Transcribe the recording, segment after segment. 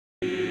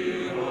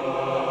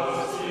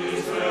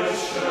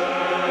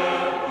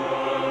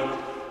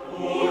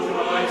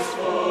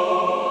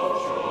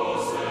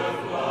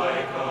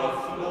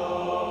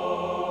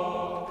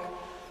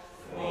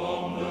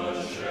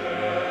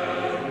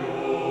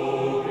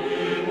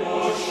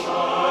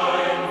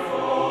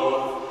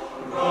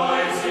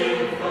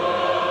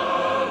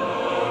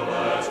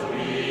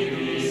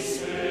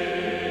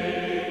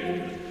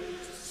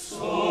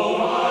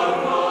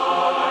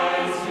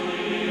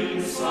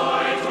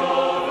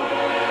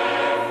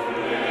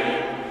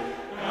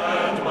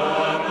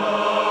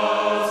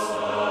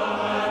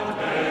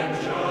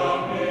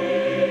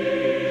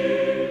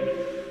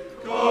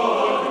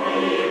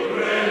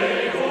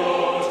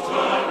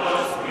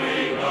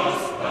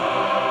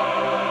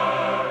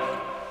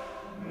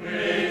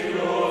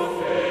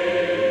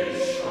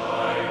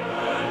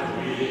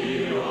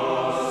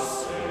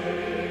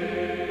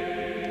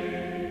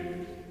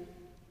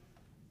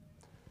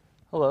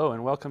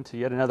welcome to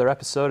yet another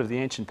episode of The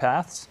Ancient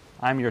Paths.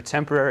 I'm your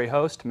temporary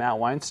host, Matt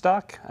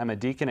Weinstock. I'm a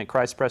deacon at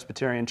Christ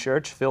Presbyterian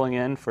Church, filling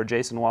in for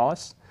Jason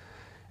Wallace.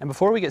 And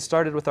before we get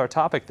started with our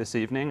topic this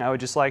evening, I would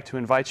just like to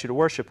invite you to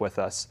worship with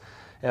us.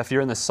 If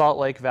you're in the Salt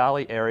Lake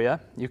Valley area,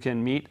 you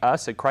can meet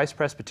us at Christ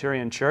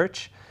Presbyterian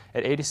Church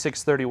at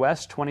 8630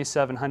 West,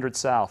 2700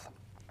 South.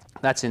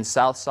 That's in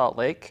South Salt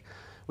Lake.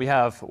 We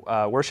have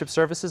worship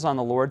services on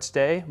the Lord's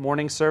Day,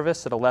 morning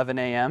service at 11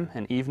 a.m.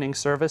 and evening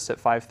service at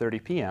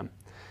 5:30 p.m.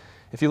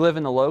 If you live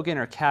in the Logan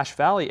or Cache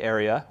Valley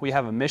area, we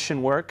have a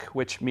mission work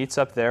which meets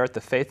up there at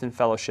the Faith and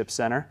Fellowship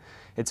Center.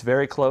 It's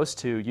very close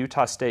to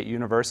Utah State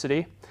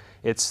University.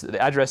 The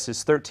address is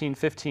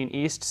 1315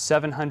 East,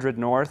 700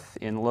 North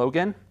in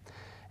Logan.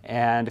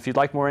 And if you'd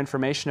like more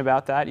information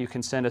about that, you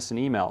can send us an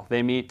email.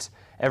 They meet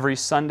every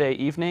Sunday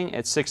evening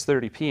at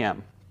 6:30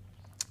 p.m.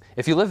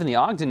 If you live in the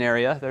Ogden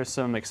area, there's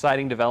some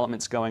exciting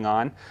developments going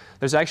on.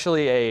 There's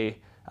actually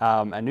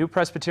a new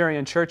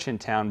Presbyterian church in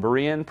town,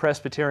 Berean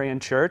Presbyterian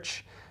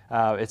Church.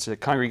 It's a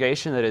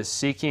congregation that is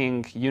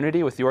seeking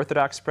unity with the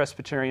Orthodox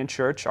Presbyterian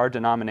Church, our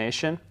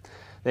denomination.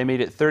 They meet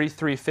at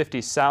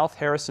 3350 South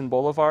Harrison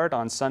Boulevard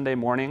on Sunday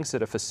mornings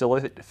at a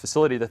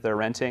facility that they're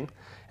renting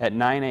at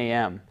 9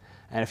 a.m.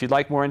 And if you'd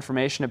like more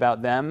information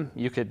about them,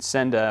 you could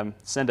send an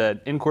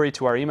inquiry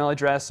to our email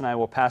address, and I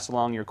will pass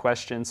along your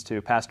questions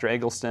to Pastor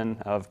Eggleston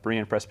of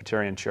Berean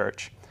Presbyterian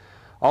Church.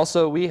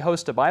 Also, we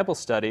host a Bible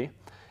study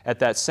at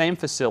that same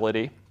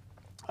facility,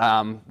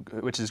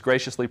 which is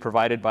graciously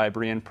provided by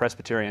Berean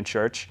Presbyterian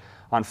Church,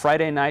 on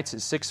Friday nights at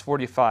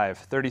 6:45,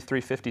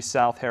 3350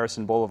 South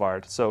Harrison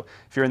Boulevard. So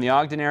if you're in the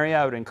Ogden area,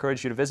 I would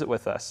encourage you to visit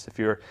with us. If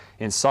you're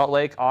in Salt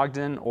Lake,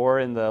 Ogden, or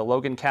in the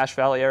Logan Cache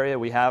Valley area,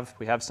 we have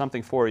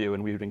something for you,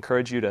 and we would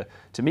encourage you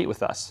to meet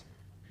with us.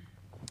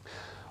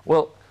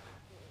 Well,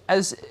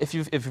 if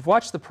you've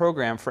watched the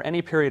program for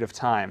any period of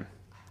time,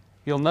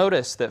 you'll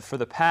notice that for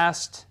the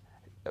past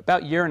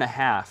about year and a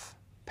half,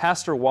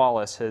 Pastor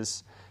Wallace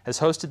has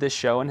hosted this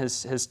show and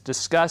has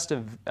discussed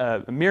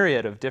a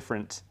myriad of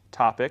different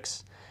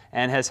topics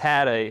and has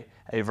had a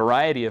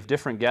variety of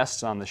different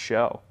guests on the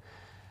show.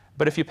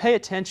 But if you pay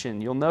attention,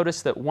 you'll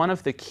notice that one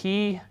of the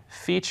key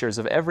features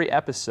of every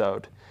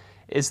episode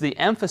is the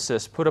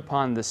emphasis put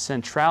upon the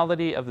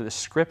centrality of the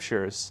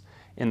Scriptures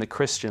in the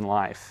Christian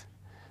life.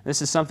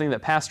 This is something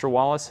that Pastor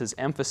Wallace has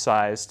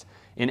emphasized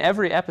in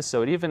every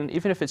episode, even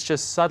if it's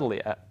just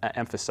subtly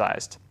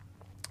emphasized.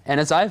 And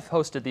as I've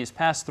hosted these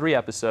past 3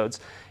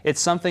 episodes,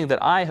 it's something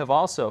that I have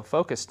also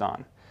focused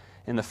on.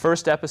 In the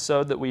first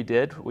episode that we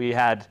did, we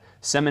had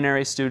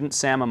seminary student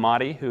Sam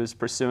Amati, who is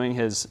pursuing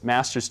his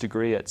master's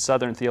degree at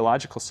Southern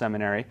Theological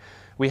Seminary.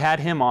 We had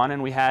him on,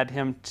 and we had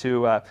him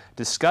to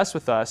discuss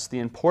with us the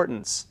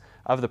importance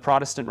of the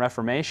Protestant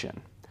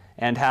Reformation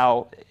and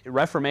how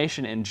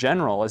Reformation in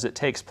general, as it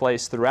takes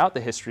place throughout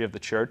the history of the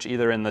church,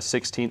 either in the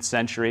 16th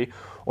century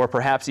or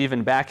perhaps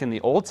even back in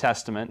the Old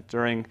Testament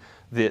during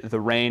the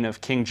reign of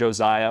King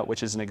Josiah,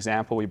 which is an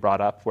example we brought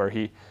up, where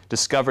he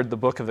discovered the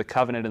Book of the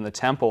Covenant in the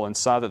temple and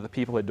saw that the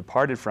people had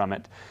departed from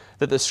it,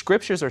 that the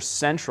Scriptures are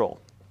central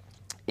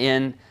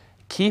in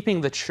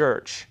keeping the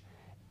church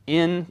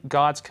in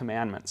God's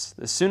commandments.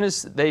 As soon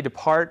as they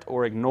depart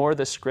or ignore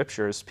the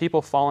Scriptures,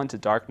 people fall into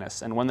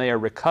darkness, and when they are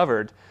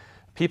recovered,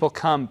 people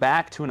come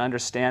back to an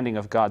understanding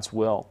of God's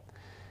will.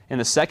 In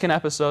the second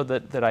episode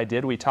that I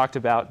did, we talked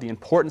about the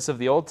importance of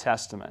the Old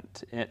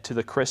Testament to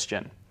the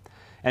Christian.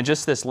 And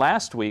just this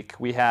last week,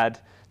 we had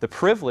the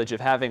privilege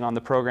of having on the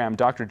program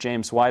Dr.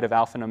 James White of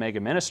Alpha and Omega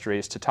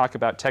Ministries to talk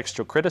about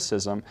textual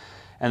criticism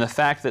and the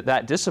fact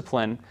that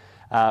discipline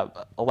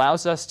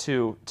allows us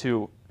to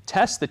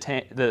test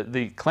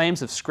the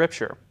claims of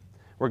Scripture,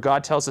 where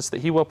God tells us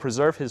that He will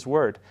preserve His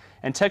Word.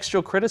 And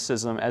textual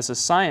criticism as a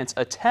science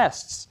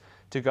attests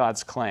to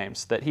God's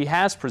claims, that He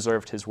has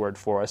preserved His Word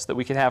for us, that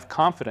we can have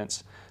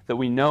confidence that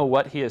we know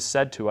what He has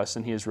said to us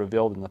and He has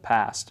revealed in the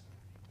past.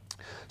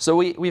 So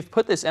we've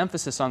put this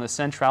emphasis on the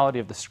centrality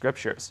of the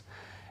Scriptures.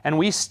 And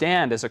we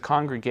stand as a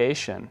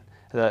congregation,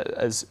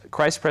 as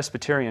Christ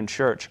Presbyterian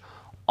Church,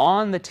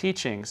 on the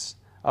teachings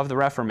of the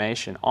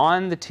Reformation,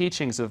 on the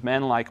teachings of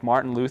men like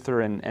Martin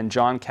Luther and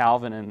John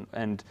Calvin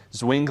and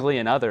Zwingli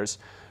and others,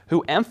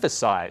 who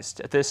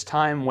emphasized at this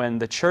time when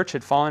the church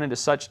had fallen into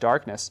such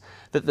darkness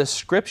that the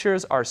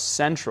Scriptures are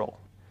central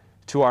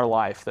to our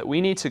life, that we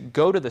need to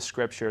go to the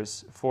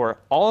Scriptures for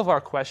all of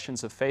our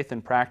questions of faith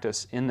and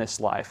practice in this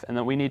life, and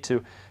that we need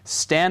to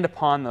stand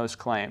upon those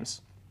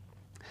claims.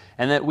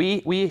 And that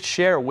we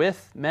share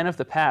with men of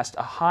the past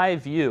a high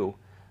view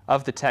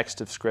of the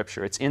text of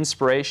Scripture, its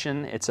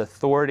inspiration, its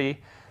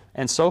authority,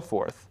 and so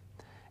forth.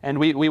 And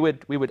we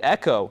would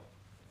echo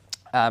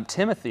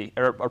Timothy,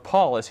 or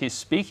Paul, as he's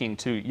speaking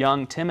to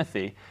young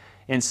Timothy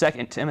in 2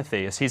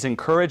 Timothy, as he's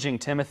encouraging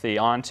Timothy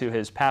on to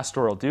his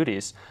pastoral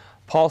duties.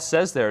 Paul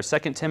says there,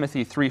 2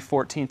 Timothy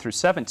 3:14 through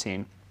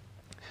 17,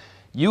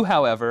 "You,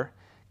 however,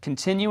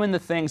 continue in the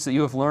things that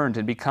you have learned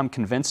and become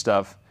convinced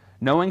of,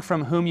 knowing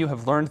from whom you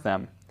have learned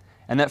them,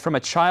 and that from a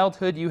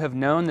childhood you have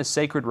known the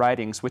sacred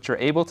writings, which are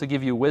able to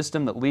give you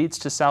wisdom that leads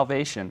to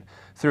salvation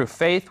through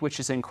faith which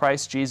is in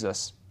Christ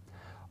Jesus.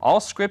 All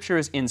Scripture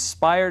is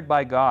inspired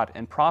by God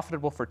and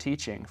profitable for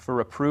teaching, for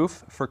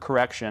reproof, for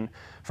correction,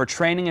 for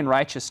training in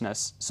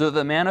righteousness, so that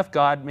the man of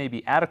God may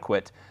be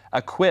adequate,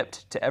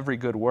 equipped to every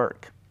good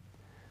work.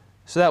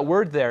 So that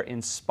word there,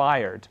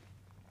 inspired,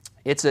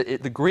 it's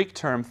the Greek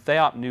term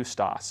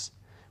theopneustos,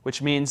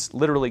 which means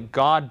literally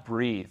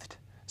God-breathed.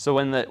 So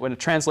when a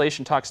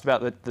translation talks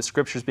about the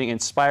Scriptures being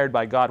inspired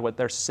by God, what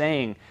they're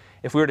saying,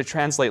 if we were to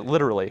translate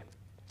literally,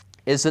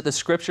 is that the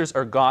Scriptures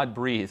are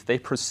God-breathed. They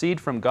proceed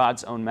from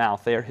God's own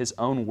mouth. They are His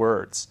own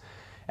words.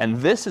 And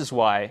this is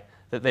why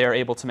that they are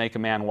able to make a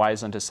man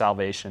wise unto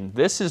salvation.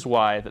 This is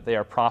why that they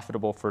are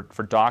profitable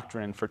for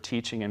doctrine, for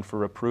teaching, and for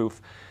reproof,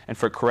 and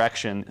for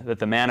correction, that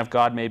the man of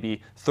God may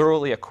be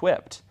thoroughly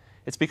equipped.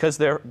 It's because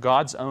they're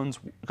God's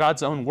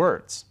own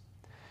words.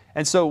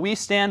 And so we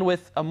stand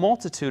with a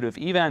multitude of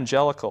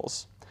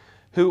evangelicals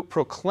who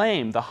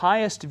proclaim the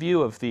highest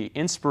view of the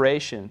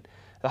inspiration,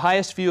 the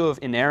highest view of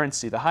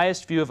inerrancy, the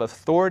highest view of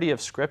authority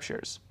of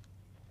Scriptures.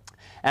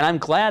 And I'm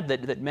glad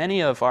that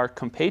many of our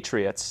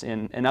compatriots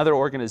in other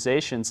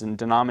organizations and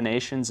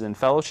denominations and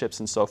fellowships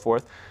and so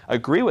forth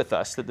agree with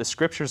us that the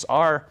Scriptures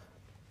are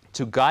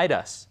to guide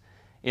us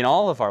in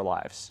all of our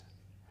lives.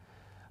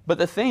 But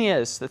the thing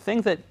is, the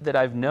thing that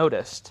I've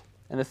noticed,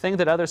 and the thing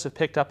that others have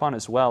picked up on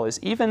as well, is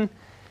even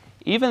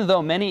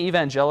though many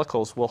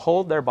evangelicals will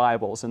hold their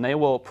Bibles and they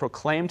will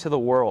proclaim to the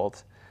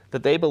world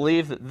that they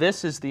believe that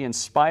this is the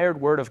inspired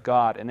Word of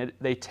God and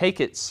they take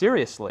it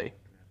seriously,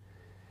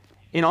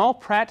 in all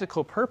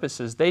practical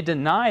purposes, they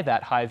deny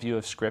that high view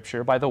of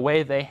Scripture by the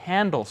way they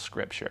handle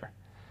Scripture.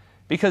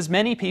 Because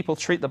many people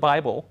treat the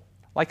Bible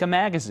like a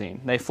magazine.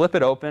 They flip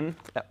it open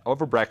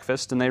over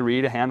breakfast and they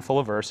read a handful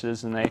of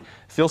verses and they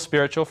feel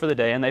spiritual for the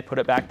day and they put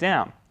it back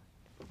down.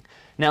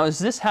 Now, is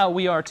this how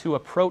we are to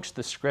approach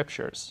the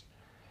Scriptures?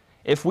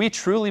 If we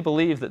truly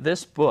believe that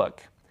this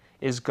book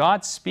is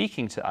God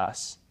speaking to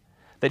us,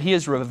 that He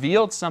has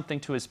revealed something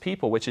to His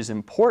people which is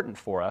important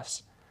for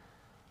us,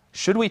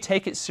 should we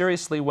take it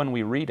seriously when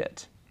we read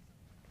it?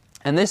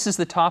 And this is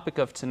the topic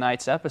of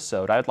tonight's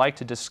episode. I'd like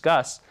to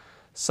discuss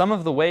some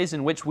of the ways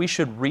in which we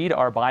should read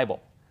our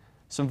Bible.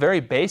 Some very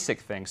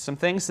basic things, some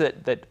things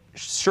that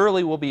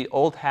surely will be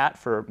old hat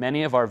for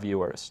many of our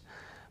viewers,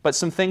 but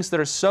some things that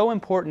are so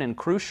important and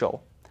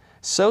crucial,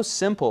 so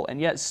simple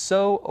and yet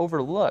so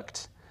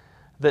overlooked,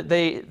 that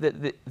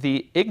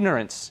the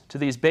ignorance to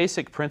these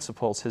basic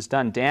principles has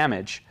done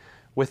damage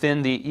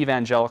within the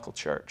evangelical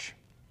church.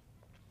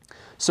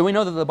 So we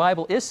know that the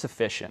Bible is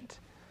sufficient,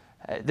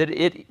 that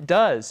it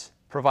does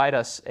provide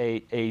us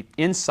a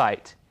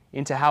insight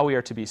into how we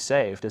are to be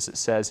saved, as it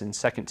says in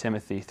 2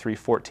 Timothy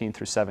 3:14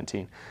 through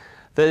 17,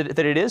 that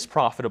it is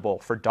profitable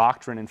for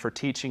doctrine and for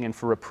teaching and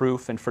for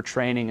reproof and for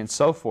training and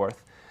so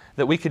forth,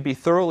 that we could be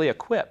thoroughly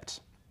equipped.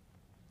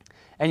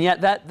 And yet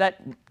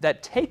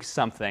that takes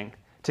something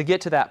to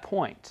get to that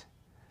point.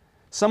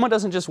 Someone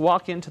doesn't just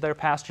walk into their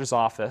pastor's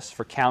office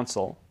for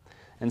counsel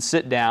and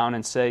sit down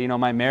and say,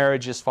 my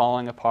marriage is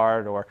falling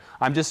apart, or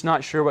I'm just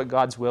not sure what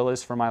God's will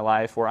is for my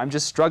life, or I'm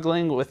just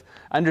struggling with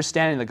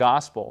understanding the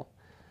gospel.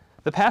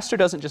 The pastor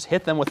doesn't just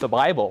hit them with the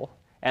Bible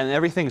and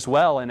everything's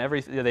well and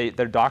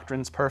their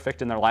doctrine's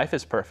perfect and their life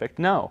is perfect.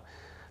 No.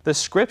 The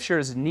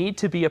Scriptures need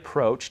to be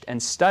approached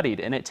and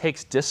studied, and it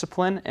takes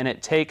discipline and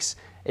it takes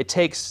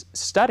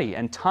study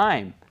and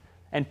time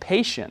and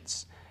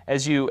patience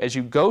as you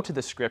go to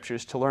the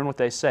Scriptures to learn what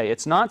they say.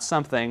 It's not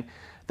something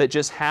that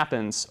just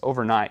happens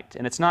overnight,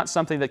 and it's not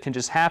something that can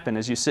just happen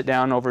as you sit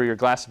down over your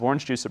glass of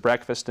orange juice at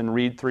breakfast and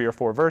read 3 or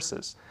 4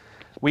 verses.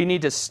 We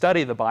need to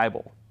study the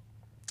Bible.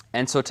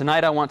 And so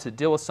tonight I want to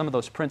deal with some of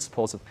those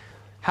principles of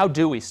how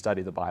do we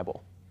study the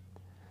Bible.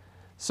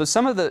 So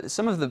some of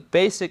the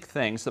basic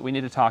things that we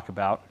need to talk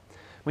about,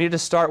 we need to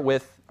start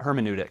with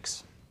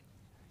hermeneutics.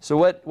 So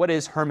what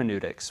is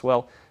hermeneutics?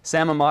 Well,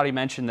 Sam Amati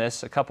mentioned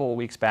this a couple of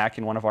weeks back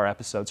in one of our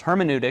episodes.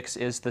 Hermeneutics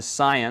is the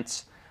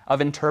science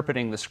of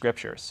interpreting the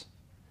Scriptures.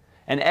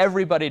 And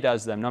everybody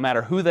does them, no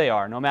matter who they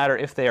are, no matter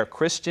if they are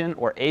Christian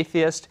or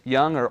atheist,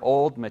 young or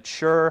old,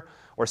 mature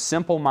or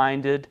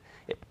simple-minded.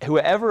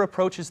 Whoever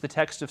approaches the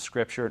text of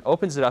Scripture and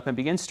opens it up and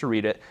begins to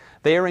read it,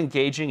 they are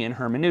engaging in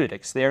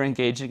hermeneutics. They are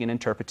engaging in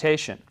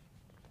interpretation.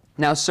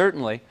 Now,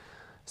 certainly,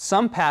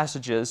 some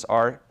passages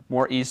are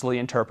more easily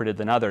interpreted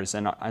than others,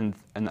 and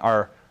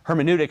our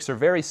hermeneutics are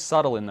very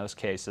subtle in those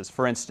cases.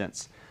 For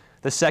instance,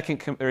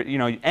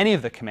 any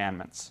of the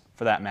commandments,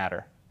 for that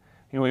matter.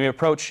 When we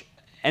approach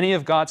any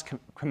of God's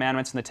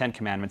commandments in the 10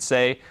 Commandments,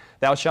 say,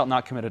 "Thou shalt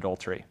not commit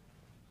adultery."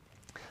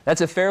 That's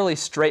a fairly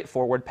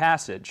straightforward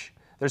passage.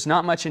 There's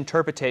not much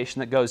interpretation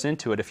that goes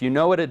into it. If you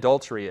know what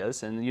adultery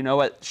is, and you know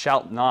what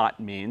 "shalt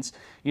not" means,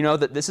 you know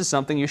that this is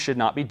something you should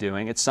not be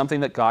doing. It's something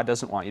that God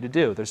doesn't want you to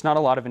do. There's not a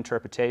lot of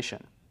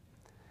interpretation.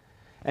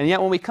 And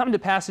yet when we come to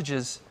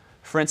passages,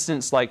 for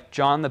instance, like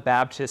John the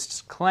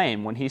Baptist's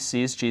claim when he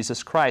sees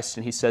Jesus Christ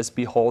and he says,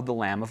 "Behold the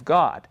Lamb of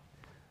God,"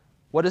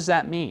 what does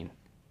that mean?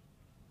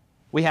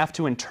 We have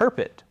to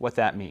interpret what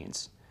that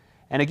means.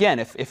 And again,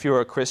 if you're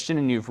a Christian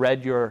and you've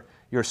read your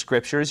your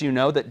scriptures, you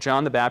know that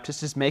John the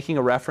Baptist is making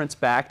a reference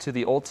back to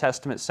the Old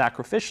Testament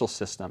sacrificial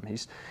system.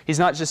 He's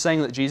not just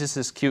saying that Jesus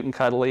is cute and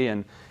cuddly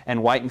and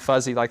white and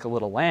fuzzy like a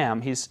little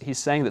lamb. He's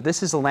saying that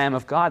this is the Lamb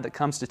of God that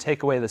comes to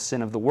take away the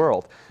sin of the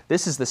world.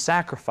 This is the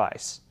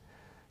sacrifice.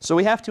 So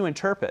we have to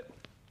interpret.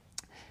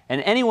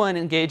 And anyone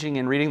engaging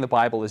in reading the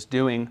Bible is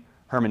doing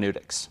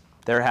hermeneutics.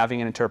 They're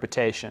having an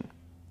interpretation.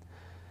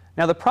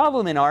 Now the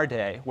problem in our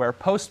day, where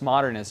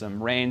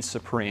postmodernism reigns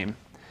supreme,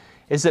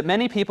 is that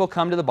many people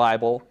come to the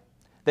Bible,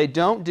 they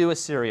don't do a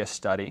serious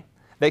study,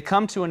 they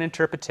come to an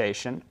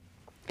interpretation,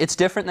 it's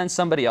different than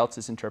somebody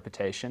else's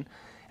interpretation,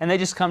 and they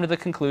just come to the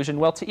conclusion,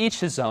 well, to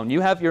each his own.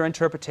 You have your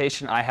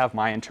interpretation, I have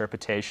my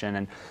interpretation,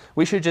 and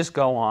we should just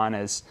go on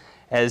as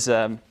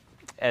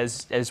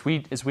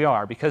we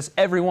are, because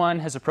everyone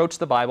has approached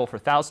the Bible for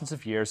thousands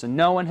of years and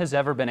no one has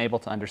ever been able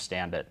to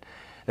understand it.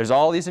 There's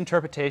all these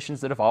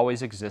interpretations that have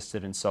always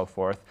existed and so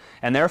forth,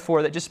 and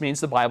therefore that just means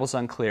the Bible's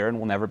unclear and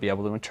we'll never be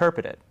able to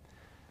interpret it.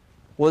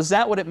 Well, is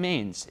that what it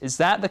means? Is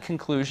that the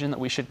conclusion that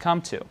we should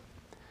come to?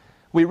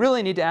 We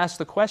really need to ask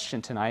the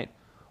question tonight,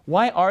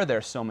 why are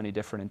there so many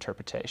different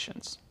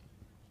interpretations?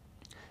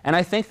 And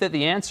I think that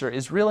the answer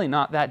is really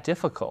not that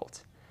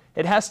difficult.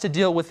 It has to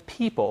deal with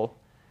people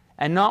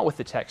and not with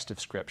the text of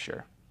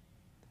Scripture.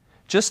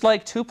 Just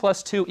like 2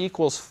 + 2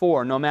 =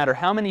 4, no matter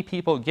how many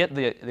people get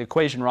the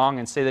equation wrong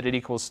and say that it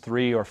equals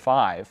 3 or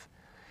 5,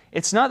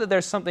 it's not that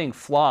there's something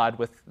flawed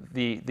with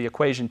the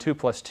equation 2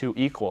 + 2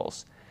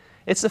 =.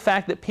 It's the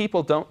fact that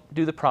people don't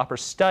do the proper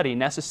study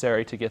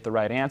necessary to get the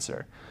right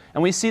answer.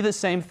 And we see the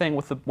same thing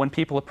with when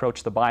people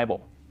approach the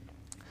Bible.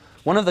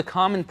 One of the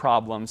common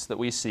problems that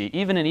we see,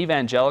 even in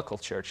evangelical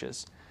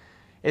churches,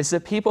 is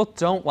that people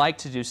don't like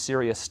to do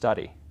serious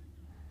study.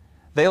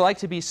 They like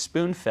to be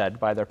spoon-fed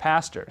by their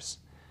pastors.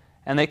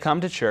 And they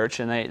come to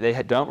church and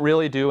they don't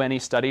really do any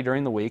study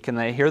during the week, and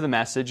they hear the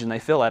message and they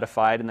feel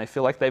edified and they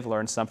feel like they've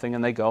learned something,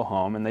 and they go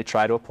home and they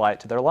try to apply it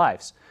to their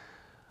lives.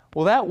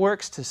 Well, that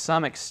works to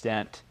some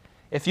extent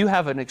if you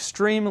have an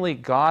extremely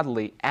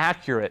godly,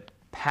 accurate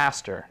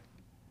pastor.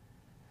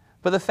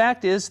 But the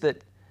fact is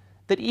that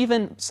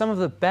even some of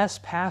the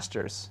best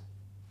pastors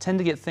tend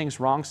to get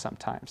things wrong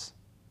sometimes.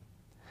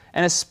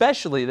 And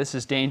especially this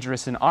is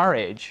dangerous in our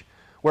age,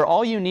 where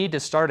all you need to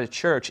start a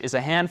church is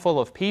a handful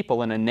of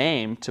people and a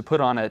name to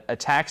put on a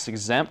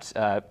tax-exempt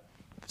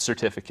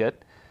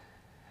certificate,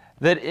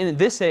 that in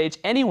this age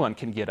anyone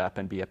can get up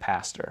and be a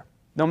pastor,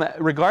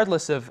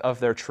 regardless of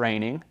their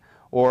training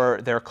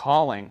or their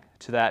calling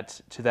to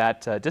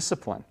that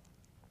discipline.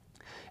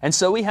 And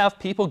so we have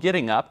people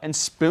getting up and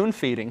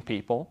spoon-feeding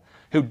people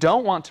who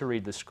don't want to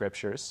read the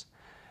Scriptures,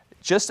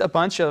 just a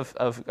bunch of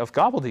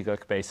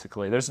gobbledygook,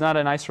 basically. There's not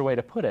a nicer way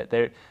to put it.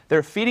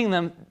 They're feeding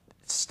them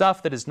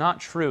stuff that is not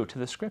true to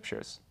the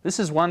Scriptures. This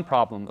is one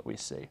problem that we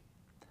see.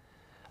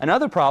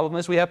 Another problem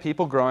is we have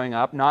people growing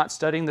up not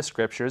studying the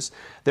Scriptures.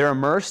 They're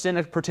immersed in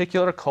a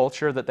particular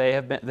culture that they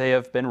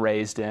have been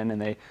raised in,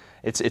 and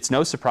it's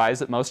no surprise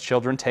that most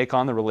children take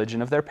on the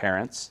religion of their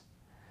parents.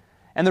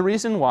 And the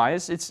reason why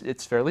is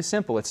it's fairly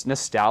simple. It's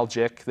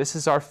nostalgic. This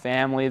is our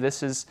family.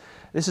 This is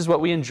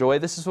what we enjoy.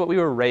 This is what we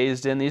were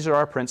raised in. These are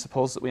our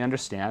principles that we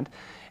understand.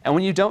 And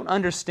when you don't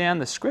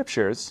understand the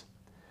Scriptures,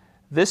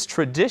 this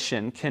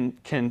tradition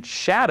can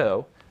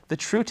shadow the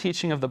true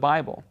teaching of the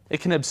Bible.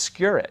 It can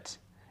obscure it.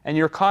 And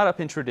you're caught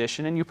up in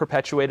tradition and you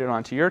perpetuate it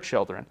onto your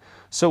children.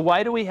 So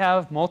why do we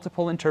have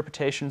multiple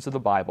interpretations of the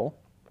Bible?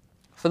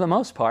 For the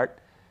most part,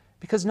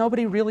 because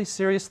nobody really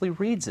seriously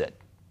reads it.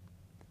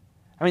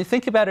 I mean,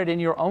 think about it in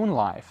your own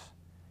life.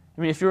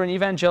 I mean, if you're an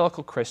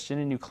evangelical Christian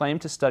and you claim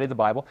to study the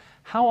Bible,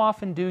 how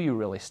often do you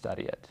really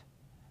study it?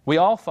 We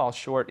all fall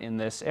short in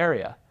this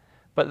area.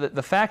 But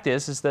the fact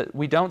is that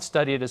we don't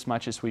study it as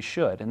much as we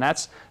should. And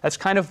that's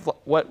kind of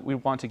what we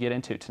want to get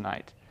into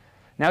tonight.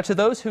 Now, to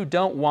those who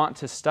don't want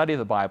to study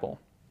the Bible,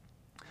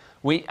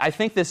 I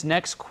think this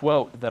next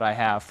quote that I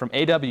have from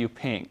A.W.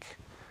 Pink,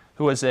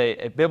 who is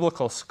a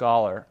biblical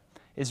scholar,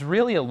 is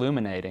really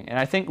illuminating, and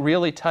I think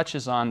really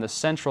touches on the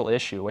central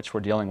issue which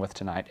we're dealing with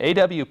tonight.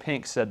 A.W.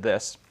 Pink said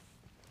this.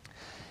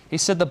 He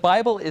said, "The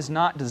Bible is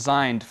not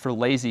designed for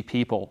lazy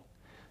people.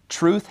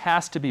 Truth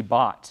has to be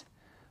bought,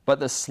 but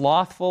the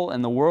slothful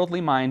and the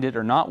worldly minded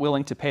are not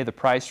willing to pay the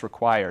price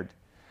required.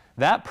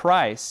 That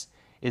price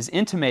is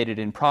intimated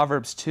in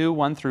Proverbs 2,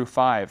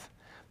 1-5.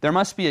 There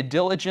must be a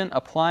diligent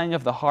applying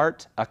of the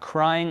heart, a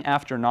crying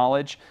after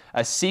knowledge,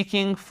 a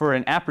seeking for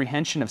an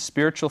apprehension of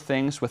spiritual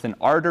things with an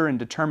ardor and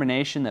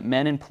determination that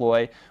men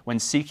employ when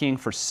seeking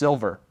for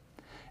silver,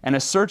 and a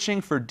searching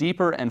for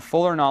deeper and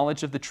fuller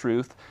knowledge of the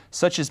truth,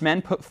 such as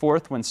men put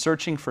forth when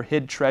searching for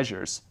hid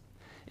treasures.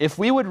 If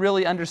we would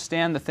really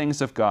understand the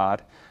things of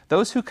God,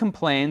 those who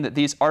complain that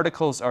these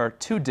articles are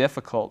too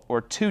difficult or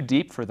too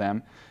deep for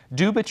them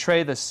do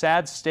betray the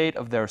sad state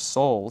of their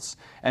souls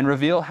and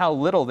reveal how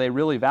little they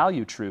really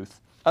value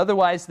truth.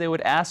 Otherwise, they would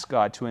ask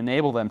God to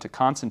enable them to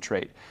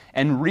concentrate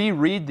and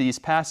reread these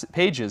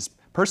pages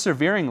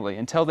perseveringly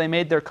until they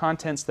made their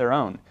contents their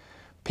own.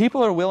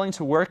 People are willing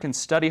to work and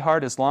study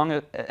hard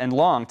and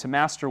long to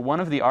master one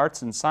of the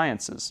arts and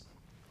sciences.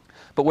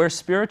 But where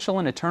spiritual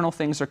and eternal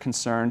things are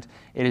concerned,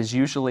 it is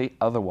usually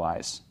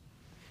otherwise.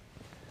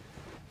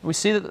 We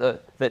see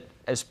that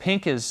as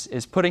Pink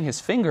is putting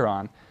his finger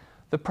on,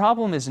 the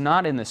problem is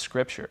not in the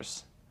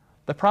Scriptures.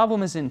 The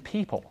problem is in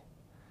people.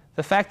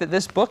 The fact that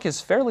this book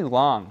is fairly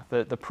long,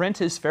 the print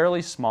is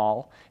fairly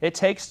small, it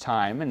takes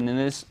time, and in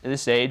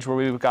this age where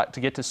we've got to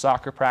get to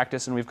soccer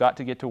practice and we've got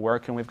to get to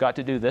work and we've got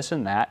to do this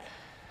and that,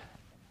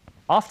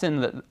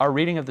 often our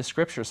reading of the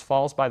Scriptures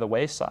falls by the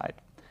wayside.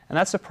 And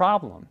that's a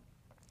problem.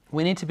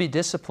 We need to be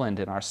disciplined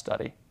in our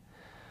study.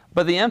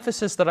 But the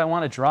emphasis that I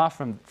want to draw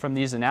from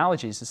these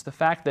analogies is the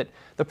fact that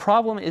the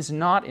problem is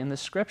not in the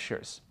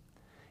Scriptures.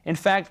 In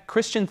fact,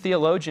 Christian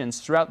theologians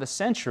throughout the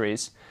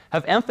centuries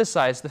have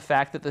emphasized the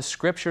fact that the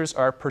Scriptures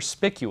are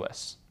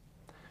perspicuous,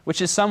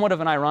 which is somewhat of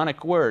an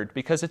ironic word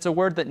because it's a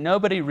word that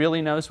nobody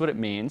really knows what it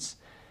means,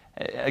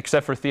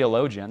 except for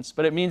theologians,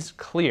 but it means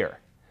clear.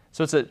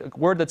 So it's a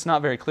word that's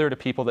not very clear to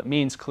people that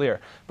means clear.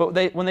 But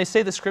when they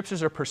say the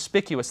Scriptures are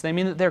perspicuous, they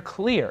mean that they're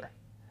clear.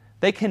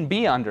 They can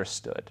be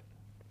understood.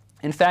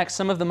 In fact,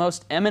 some of the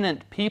most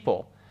eminent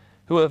people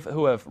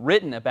who have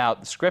written about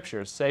the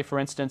Scriptures, say, for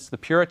instance, the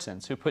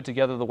Puritans who put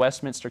together the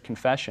Westminster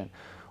Confession,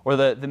 or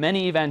the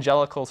many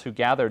evangelicals who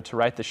gathered to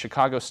write the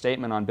Chicago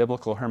Statement on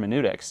Biblical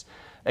Hermeneutics,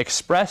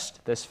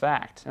 expressed this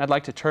fact. And I'd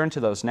like to turn to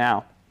those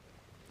now.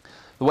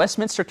 The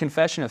Westminster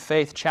Confession of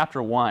Faith,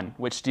 chapter 1,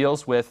 which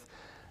deals with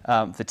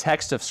the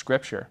text of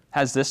Scripture,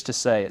 has this to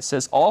say. It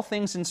says, "All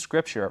things in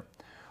Scripture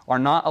are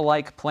not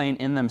alike plain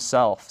in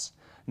themselves,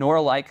 nor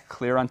alike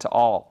clear unto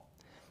all.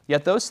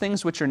 Yet those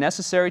things which are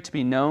necessary to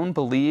be known,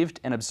 believed,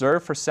 and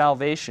observed for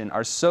salvation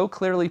are so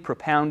clearly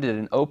propounded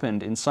and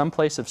opened in some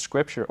place of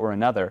Scripture or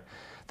another,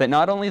 that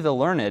not only the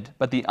learned,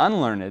 but the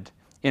unlearned,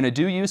 in a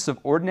due use of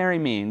ordinary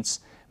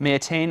means, may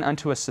attain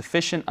unto a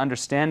sufficient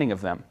understanding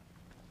of them."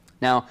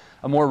 Now,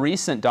 a more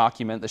recent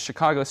document, the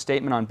Chicago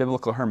Statement on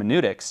Biblical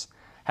Hermeneutics,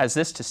 has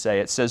this to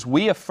say. It says,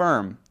 "We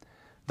affirm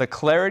the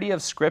clarity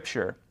of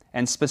Scripture,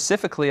 and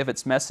specifically of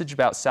its message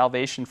about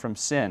salvation from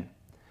sin.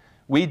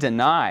 We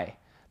deny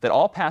that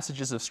all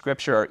passages of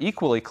Scripture are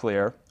equally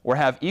clear or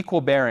have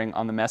equal bearing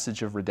on the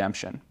message of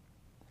redemption."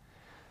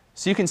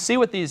 So you can see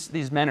what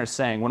these men are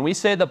saying. When we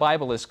say the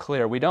Bible is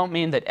clear, we don't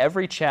mean that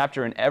every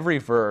chapter and every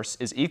verse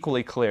is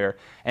equally clear,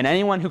 and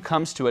anyone who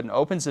comes to it and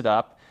opens it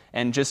up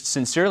and just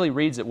sincerely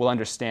reads it will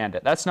understand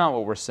it. That's not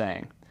what we're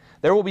saying.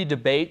 There will be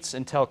debates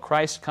until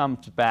Christ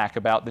comes back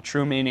about the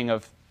true meaning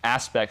of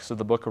aspects of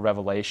the book of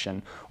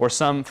Revelation or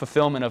some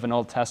fulfillment of an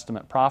Old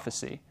Testament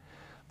prophecy.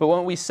 But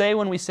what we say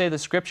when we say the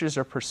Scriptures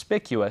are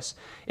perspicuous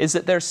is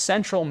that their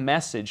central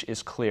message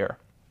is clear.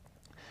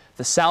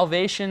 The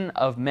salvation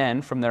of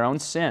men from their own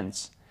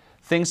sins.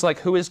 Things like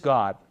who is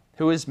God?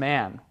 Who is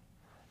man?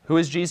 Who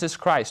is Jesus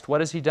Christ?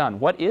 What has He done?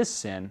 What is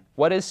sin?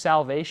 What is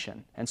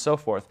salvation? And so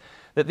forth.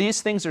 That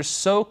these things are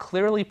so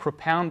clearly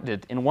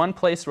propounded in one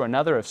place or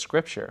another of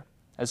Scripture,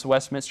 as the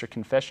Westminster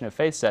Confession of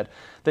Faith said,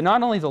 that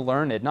not only the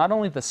learned, not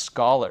only the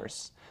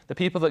scholars, the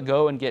people that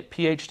go and get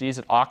PhDs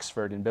at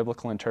Oxford in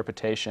biblical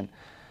interpretation,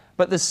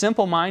 but the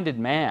simple-minded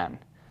man,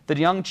 the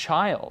young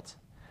child,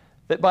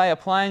 that by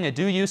applying a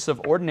due use of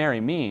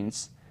ordinary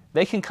means,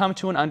 they can come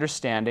to an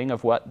understanding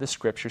of what the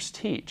Scriptures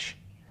teach.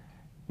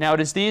 Now, it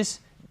is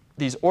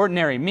these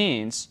ordinary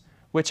means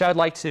which I'd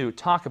like to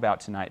talk about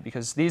tonight,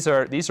 because these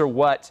are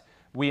what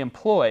we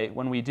employ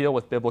when we deal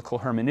with biblical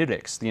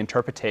hermeneutics, the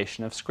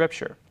interpretation of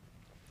Scripture.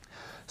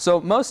 So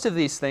most of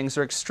these things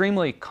are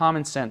extremely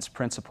common sense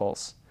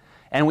principles,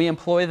 and we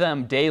employ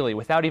them daily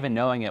without even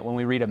knowing it when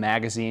we read a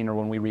magazine or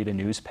when we read a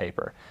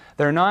newspaper.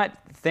 They're not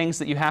things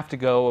that you have to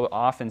go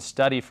off and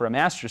study for a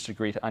master's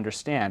degree to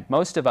understand.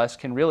 Most of us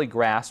can really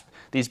grasp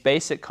these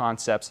basic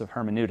concepts of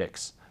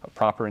hermeneutics, of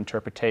proper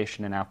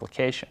interpretation and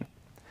application.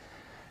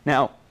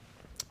 Now,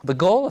 the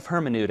goal of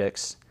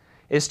hermeneutics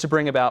is to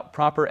bring about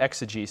proper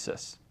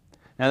exegesis.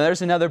 Now,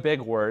 there's another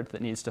big word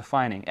that needs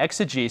defining.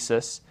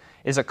 Exegesis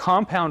is a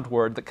compound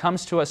word that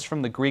comes to us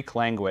from the Greek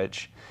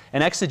language.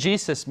 And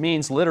exegesis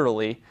means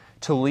literally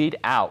to lead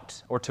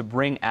out or to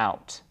bring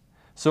out.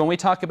 So when we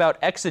talk about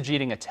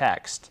exegeting a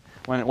text,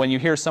 when you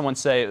hear someone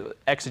say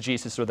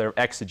exegesis or they're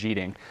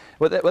exegeting,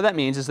 what that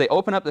means is they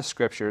open up the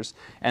Scriptures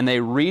and they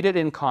read it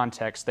in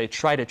context, they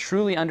try to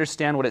truly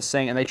understand what it's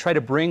saying, and they try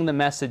to bring the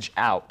message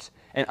out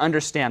and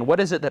understand what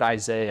is it that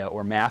Isaiah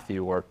or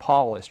Matthew or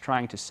Paul is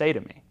trying to say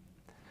to me.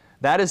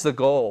 That is the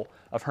goal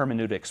of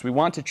hermeneutics. We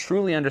want to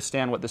truly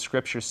understand what the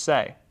Scriptures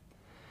say.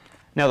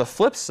 Now, the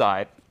flip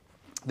side,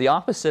 the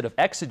opposite of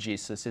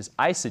exegesis, is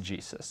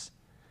eisegesis.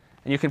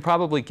 And you can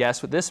probably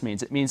guess what this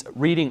means. It means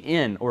reading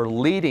in or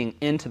leading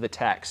into the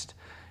text.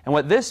 And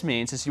what this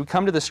means is you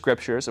come to the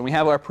Scriptures and we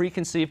have our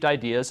preconceived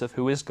ideas of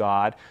who is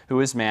God,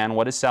 who is man,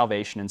 what is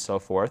salvation, and so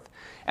forth.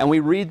 And we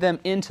read them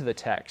into the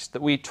text,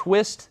 that we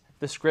twist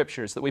the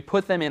Scriptures, that we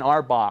put them in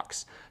our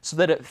box so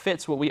that it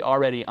fits what we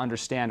already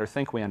understand or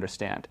think we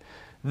understand.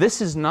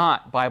 This is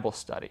not Bible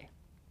study.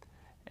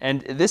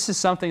 And this is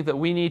something that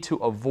we need to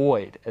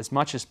avoid as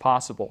much as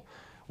possible.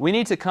 We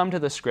need to come to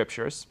the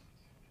Scriptures,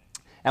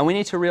 and we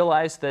need to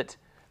realize that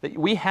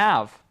we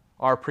have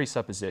our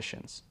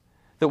presuppositions,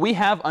 that we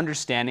have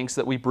understandings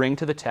that we bring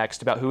to the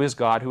text about who is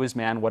God, who is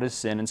man, what is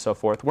sin, and so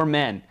forth. We're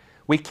men.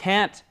 We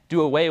can't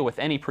do away with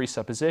any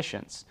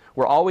presuppositions.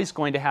 We're always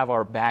going to have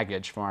our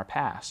baggage from our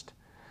past.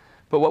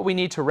 But what we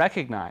need to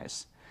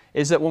recognize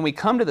is that when we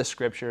come to the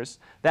Scriptures,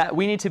 that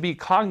we need to be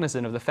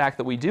cognizant of the fact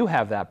that we do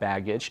have that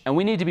baggage, and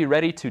we need to be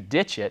ready to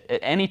ditch it at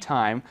any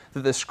time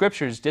that the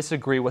Scriptures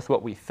disagree with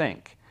what we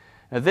think.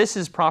 Now, this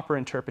is proper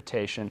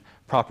interpretation,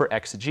 proper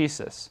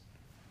exegesis.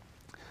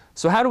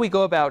 So how do we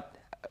go about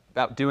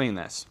doing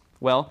this?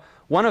 Well,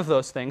 one of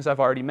those things I've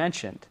already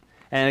mentioned.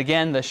 And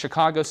again, the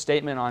Chicago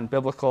Statement on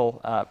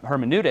Biblical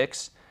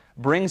Hermeneutics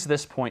brings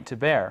this point to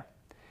bear.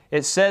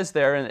 It says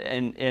there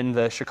in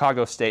the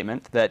Chicago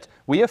Statement that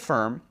we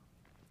affirm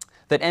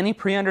that any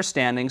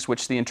pre-understandings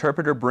which the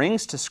interpreter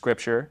brings to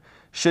Scripture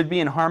should be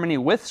in harmony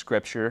with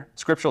Scripture,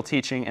 scriptural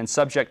teaching, and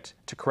subject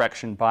to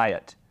correction by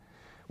it.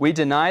 We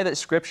deny that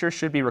Scripture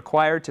should be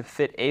required to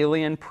fit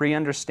alien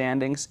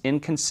pre-understandings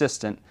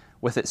inconsistent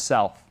with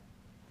itself.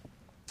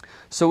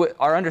 So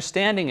our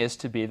understanding is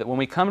to be that when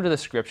we come to the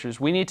Scriptures,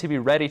 we need to be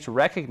ready to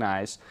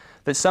recognize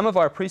that some of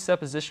our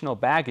presuppositional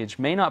baggage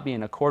may not be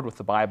in accord with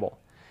the Bible.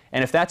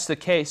 And if that's the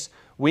case,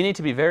 we need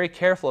to be very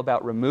careful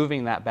about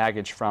removing that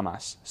baggage from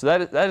us. So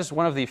that is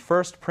one of the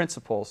first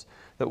principles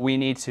that we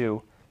need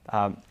to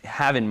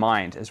have in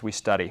mind as we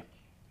study.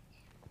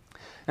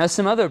 Now,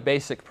 some other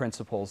basic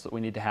principles that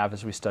we need to have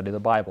as we study the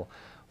Bible.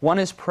 One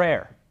is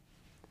prayer.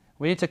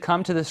 We need to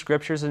come to the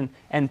Scriptures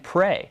and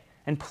pray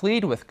and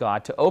plead with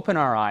God to open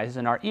our eyes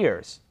and our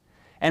ears.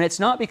 And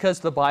it's not because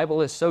the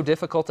Bible is so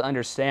difficult to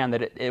understand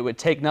that it would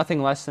take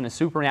nothing less than a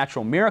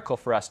supernatural miracle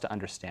for us to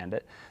understand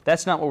it.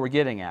 That's not what we're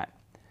getting at.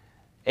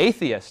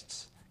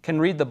 Atheists can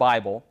read the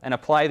Bible and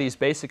apply these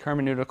basic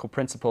hermeneutical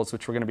principles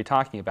which we're going to be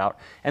talking about,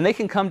 and they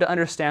can come to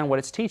understand what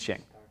it's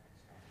teaching.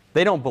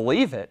 They don't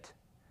believe it,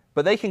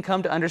 but they can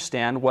come to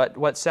understand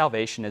what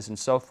salvation is and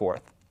so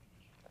forth.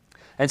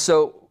 And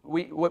so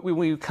when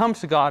we come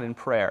to God in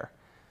prayer,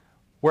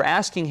 we're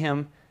asking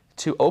Him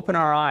to open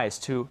our eyes,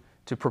 to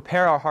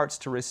prepare our hearts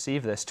to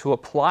receive this, to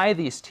apply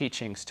these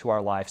teachings to our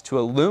lives, to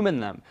illumine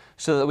them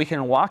so that we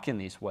can walk in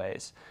these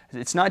ways.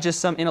 It's not just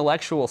some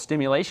intellectual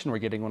stimulation we're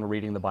getting when we're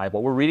reading the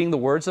Bible. We're reading the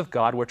words of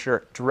God which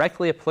are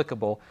directly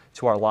applicable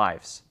to our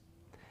lives.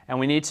 And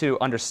we need to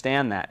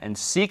understand that and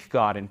seek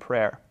God in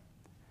prayer.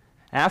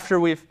 After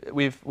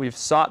we've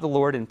sought the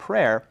Lord in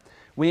prayer,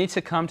 we need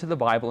to come to the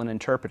Bible and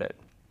interpret it.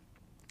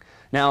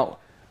 Now,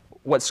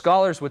 what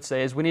scholars would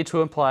say is we need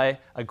to apply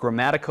a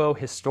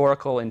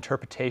grammatico-historical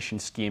interpretation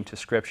scheme to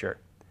Scripture.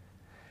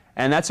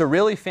 And that's a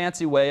really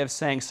fancy way of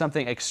saying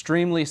something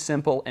extremely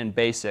simple and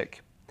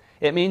basic.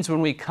 It means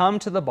when we come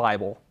to the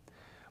Bible,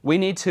 we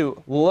need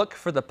to look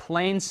for the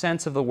plain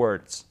sense of the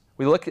words.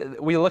 We look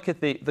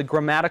at the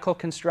grammatical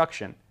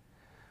construction.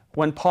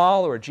 When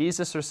Paul or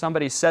Jesus or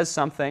somebody says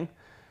something,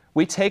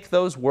 we take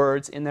those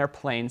words in their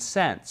plain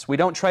sense. We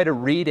don't try to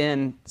read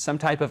in some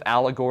type of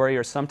allegory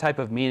or some type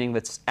of meaning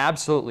that's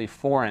absolutely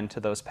foreign to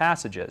those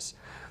passages.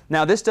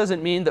 Now, this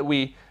doesn't mean that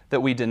we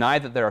deny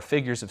that there are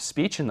figures of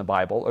speech in the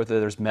Bible or that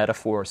there's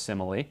metaphor or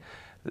simile.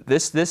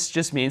 This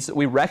just means that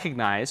we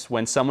recognize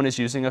when someone is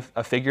using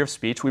a figure of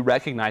speech, we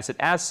recognize it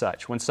as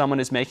such. When someone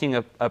is making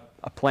a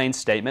plain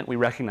statement, we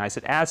recognize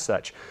it as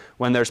such.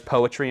 When there's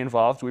poetry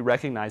involved, we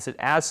recognize it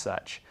as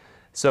such.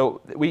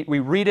 So we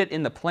read it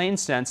in the plain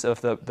sense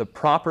of the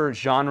proper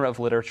genre of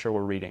literature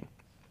we're reading.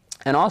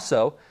 And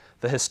also,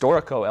 the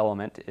historico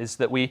element is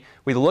that we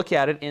look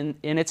at it in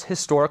its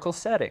historical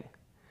setting.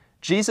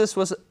 Jesus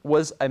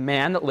was a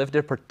man that lived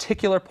at a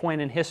particular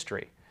point in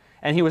history,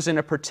 and he was in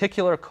a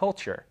particular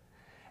culture,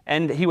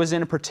 and he was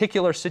in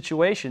particular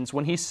situations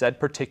when he said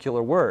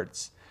particular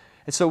words.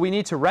 And so we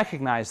need to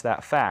recognize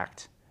that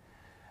fact,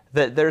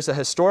 that there's a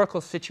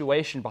historical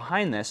situation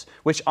behind this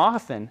which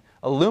often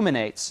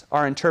illuminates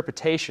our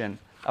interpretation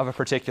of a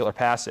particular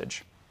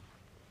passage.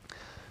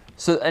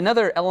 So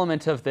another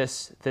element of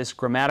this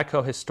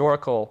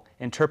grammatico-historical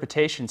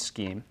interpretation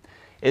scheme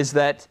is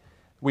that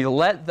we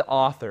let the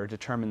author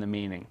determine the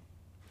meaning.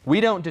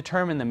 We don't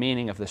determine the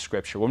meaning of the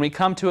Scripture. When we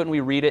come to it and we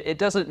read it, it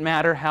doesn't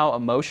matter how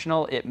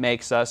emotional it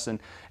makes us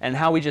and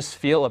how we just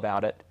feel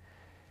about it.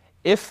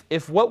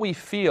 If what we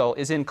feel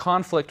is in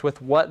conflict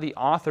with what the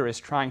author is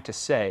trying to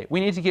say, we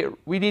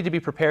need to be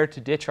prepared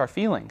to ditch our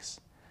feelings.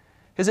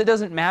 Because it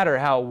doesn't matter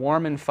how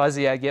warm and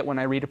fuzzy I get when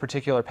I read a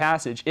particular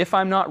passage if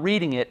I'm not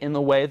reading it in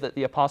the way that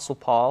the Apostle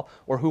Paul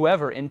or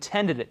whoever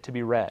intended it to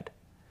be read.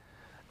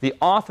 The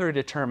author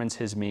determines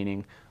his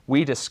meaning.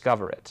 We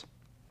discover it.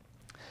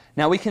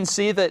 Now we can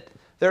see that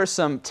there are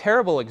some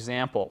terrible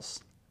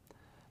examples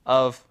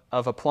of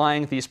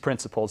applying these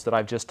principles that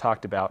I've just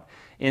talked about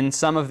in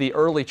some of the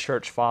early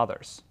church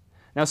fathers.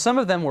 Now, some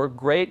of them were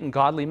great and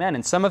godly men,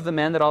 and some of the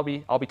men that I'll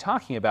be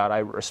talking about I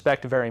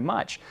respect very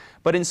much.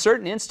 But in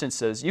certain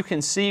instances, you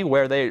can see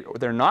where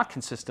they're not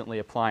consistently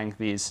applying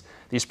these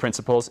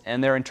principles,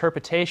 and their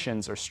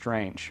interpretations are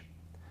strange.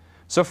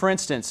 So, for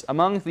instance,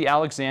 among the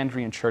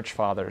Alexandrian church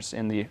fathers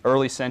in the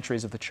early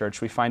centuries of the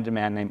church, we find a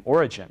man named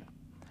Origen.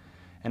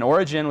 And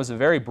Origen was a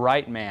very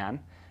bright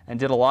man, and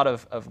did a lot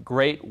of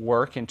great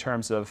work in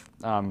terms of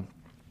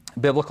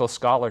biblical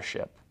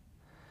scholarship.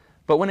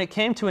 But when it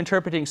came to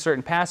interpreting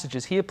certain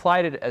passages, he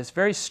applied it as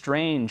very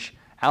strange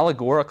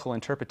allegorical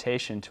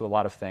interpretation to a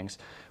lot of things,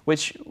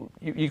 which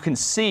you can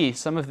see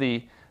some of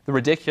the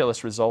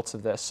ridiculous results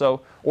of this.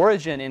 So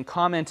Origen, in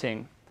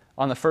commenting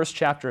on the first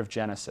chapter of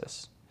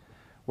Genesis,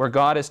 where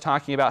God is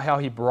talking about how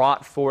he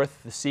brought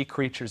forth the sea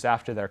creatures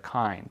after their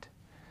kind,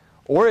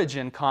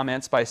 Origen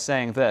comments by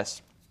saying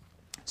this: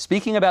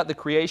 speaking about the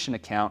creation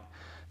account,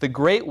 the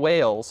great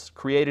whales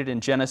created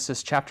in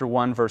Genesis chapter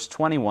 1, verse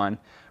 21,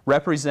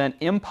 represent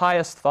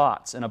impious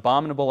thoughts and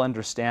abominable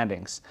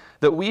understandings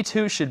that we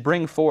too should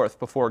bring forth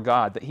before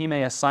God, that he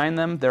may assign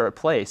them their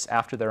place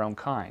after their own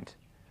kind.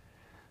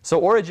 So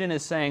Origen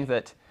is saying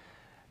that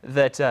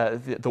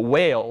the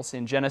whales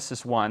in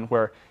Genesis 1,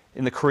 where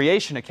in the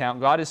creation account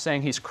God is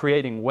saying he's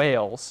creating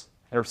whales,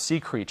 or sea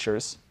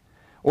creatures,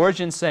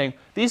 Origen's saying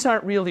these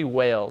aren't really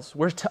whales.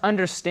 We're to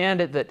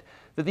understand it that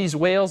these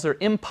whales are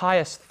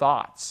impious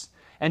thoughts.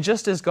 And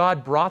just as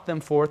God brought them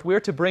forth, we're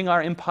to bring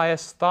our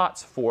impious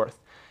thoughts forth.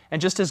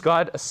 And just as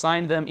God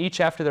assigned them each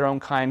after their own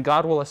kind,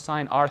 God will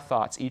assign our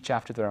thoughts each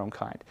after their own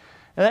kind.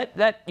 Now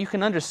that you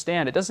can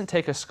understand. It doesn't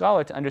take a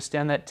scholar to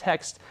understand that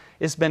text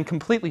has been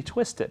completely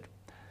twisted,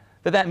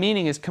 that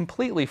meaning is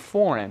completely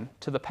foreign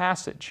to the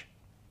passage.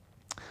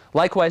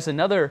 Likewise,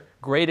 another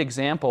great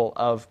example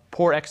of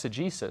poor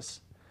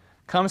exegesis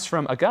comes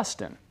from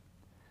Augustine.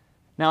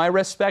 Now, I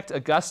respect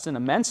Augustine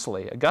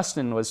immensely.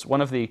 Augustine was one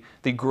of the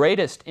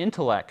greatest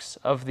intellects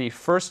of the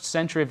first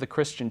century of the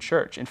Christian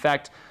church. In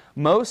fact,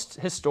 most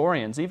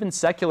historians, even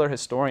secular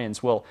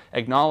historians, will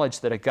acknowledge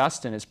that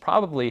Augustine is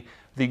probably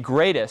the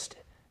greatest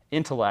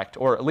intellect,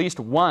 or at least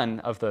one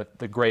of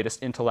the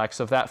greatest intellects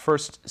of that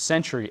first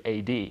century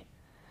A.D.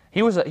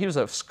 He was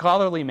a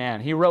scholarly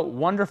man. He wrote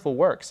wonderful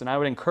works, and I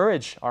would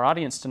encourage our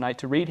audience tonight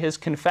to read his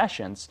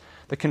Confessions,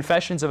 the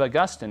Confessions of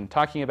Augustine,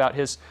 talking about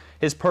his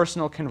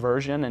personal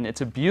conversion, and it's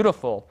a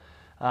beautiful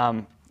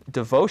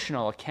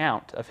devotional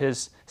account of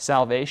his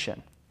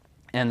salvation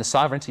and the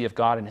sovereignty of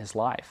God in his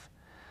life.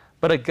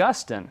 But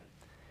Augustine,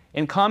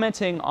 in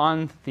commenting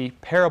on the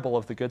parable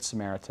of the Good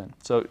Samaritan,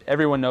 so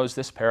everyone knows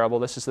this parable.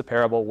 This is the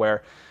parable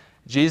where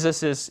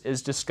Jesus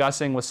is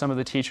discussing with some of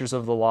the teachers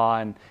of the law,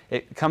 and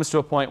it comes to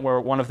a point where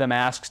one of them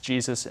asks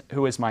Jesus,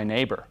 "Who is my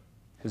neighbor?"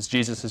 Because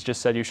Jesus has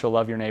just said, "You shall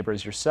love your neighbor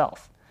as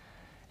yourself."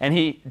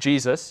 And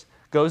Jesus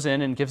goes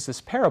in and gives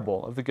this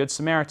parable of the Good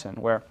Samaritan,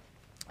 where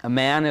a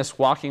man is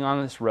walking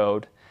on this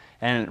road,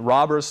 and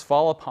robbers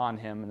fall upon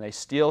him, and they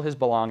steal his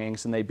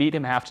belongings, and they beat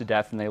him half to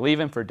death, and they leave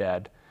him for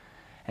dead.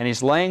 And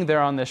he's laying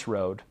there on this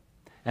road,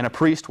 and a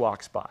priest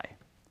walks by.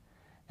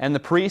 And the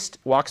priest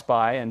walks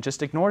by and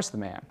just ignores the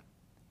man.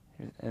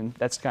 And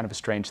that's kind of a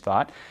strange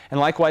thought. And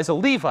likewise, a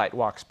Levite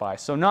walks by.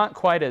 So not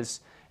quite as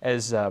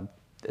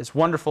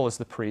wonderful as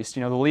the priest.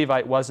 You know, the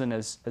Levite wasn't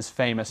as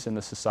famous in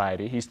the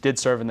society. He did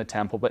serve in the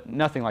temple, but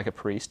nothing like a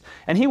priest.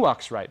 And he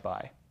walks right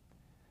by.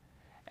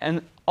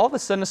 And all of a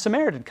sudden, a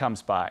Samaritan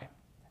comes by.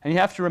 And you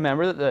have to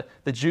remember that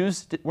the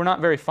Jews were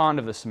not very fond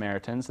of the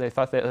Samaritans. They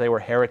thought that they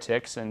were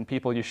heretics and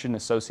people you shouldn't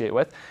associate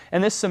with.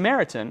 And this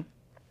Samaritan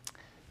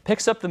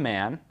picks up the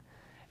man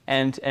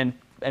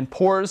and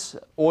pours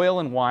oil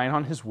and wine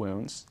on his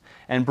wounds,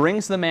 and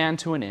brings the man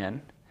to an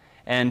inn,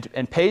 and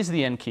pays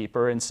the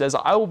innkeeper and says,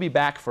 "I will be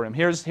back for him.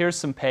 Here's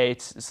some pay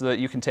so that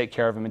you can take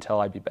care of him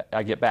until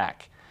I get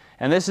back."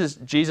 And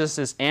Jesus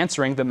is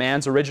answering the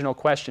man's original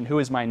question, "Who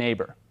is my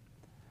neighbor?"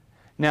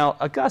 Now,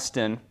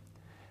 Augustine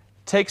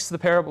takes the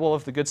parable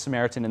of the Good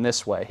Samaritan in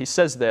this way. He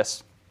says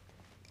this: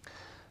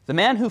 "The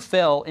man who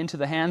fell into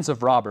the hands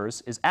of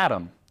robbers is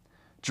Adam.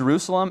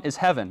 Jerusalem is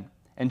heaven,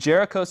 and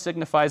Jericho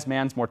signifies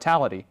man's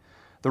mortality.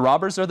 The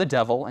robbers are the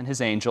devil and his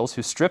angels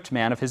who stripped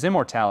man of his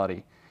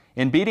immortality.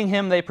 In beating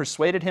him, they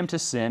persuaded him to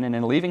sin, and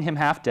in leaving him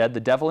half dead, the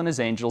devil and his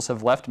angels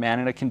have left man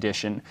in a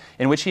condition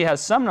in which he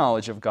has some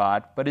knowledge of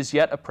God, but is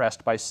yet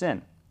oppressed by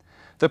sin.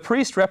 The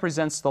priest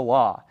represents the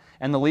law,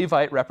 and the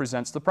Levite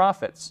represents the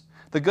prophets.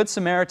 The Good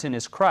Samaritan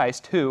is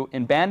Christ, who,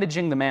 in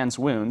bandaging the man's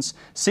wounds,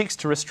 seeks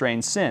to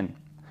restrain sin.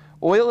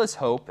 Oil is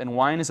hope, and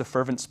wine is a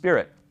fervent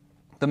spirit.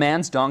 The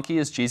man's donkey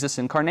is Jesus'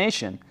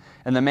 incarnation,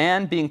 and the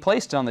man being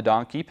placed on the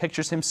donkey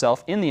pictures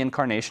himself in the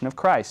incarnation of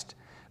Christ.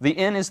 The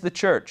inn is the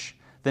church.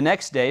 The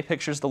next day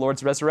pictures the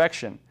Lord's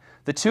resurrection.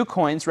 The 2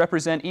 coins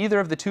represent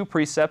either of the 2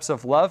 precepts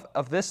of love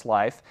of this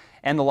life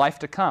and the life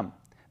to come.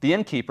 The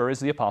innkeeper is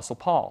the Apostle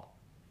Paul."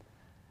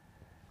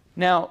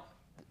 Now,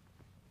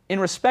 in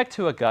respect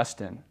to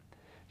Augustine,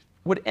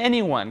 would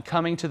anyone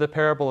coming to the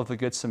parable of the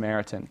Good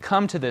Samaritan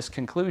come to this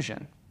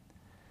conclusion?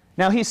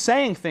 Now, he's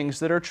saying things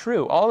that are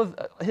true. All of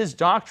his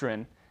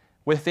doctrine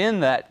within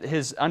that,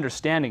 his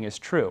understanding is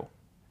true,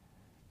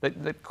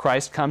 that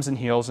Christ comes and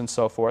heals and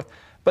so forth.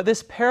 But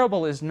this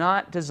parable is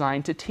not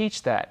designed to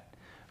teach that.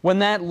 When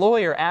that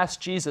lawyer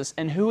asked Jesus,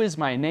 "And who is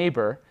my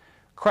neighbor?"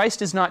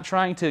 Christ is not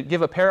trying to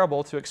give a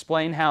parable to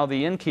explain how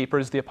the innkeeper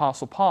is the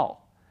Apostle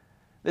Paul.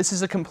 This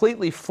is a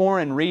completely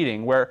foreign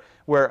reading where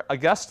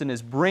Augustine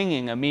is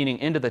bringing a meaning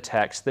into the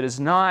text that is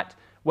not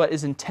what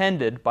is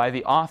intended by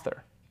the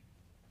author.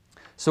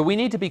 So we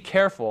need to be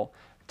careful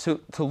to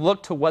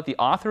look to what the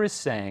author is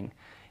saying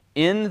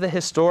in the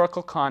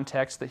historical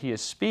context that he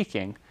is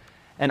speaking,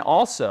 and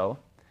also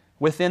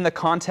within the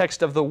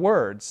context of the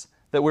words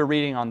that we're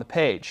reading on the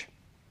page.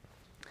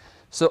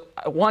 So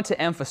I want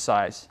to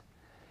emphasize,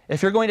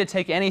 if you're going to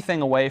take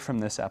anything away from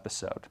this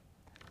episode,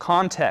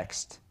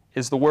 context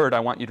is the word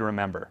I want you to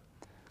remember.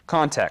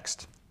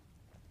 Context.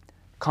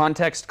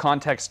 Context,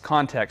 context,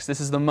 context. This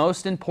is the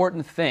most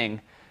important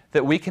thing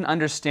that we can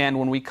understand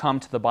when we come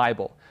to the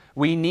Bible.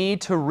 We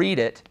need to read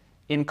it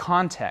in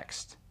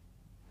context.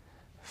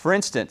 For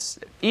instance,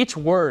 each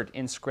word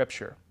in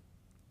Scripture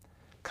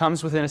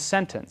comes within a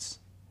sentence.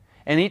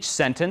 And each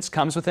sentence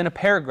comes within a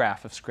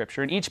paragraph of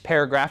Scripture. And each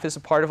paragraph is a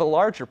part of a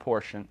larger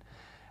portion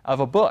of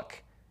a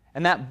book.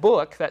 And that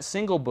book, that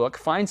single book,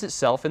 finds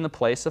itself in the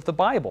place of the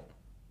Bible.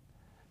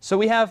 So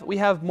we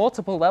have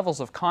multiple levels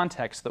of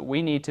context that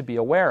we need to be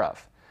aware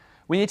of.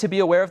 We need to be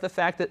aware of the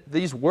fact that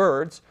these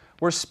words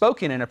were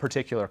spoken in a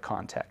particular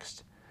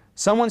context.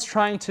 Someone's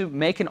trying to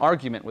make an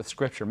argument with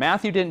Scripture.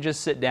 Matthew didn't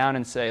just sit down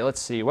and say,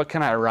 let's see, what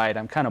can I write?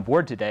 I'm kind of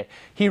bored today.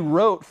 He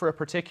wrote for a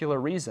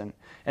particular reason.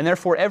 And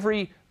therefore,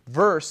 every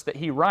verse that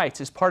he writes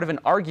is part of an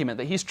argument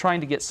that he's trying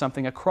to get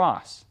something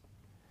across.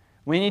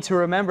 We need to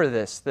remember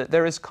this, that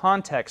there is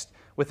context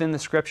within the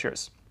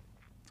Scriptures.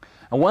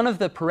 And one of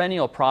the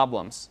perennial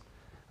problems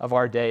of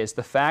our day is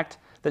the fact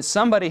that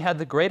somebody had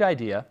the great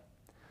idea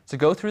to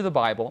go through the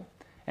Bible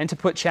and to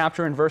put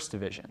chapter and verse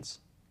divisions.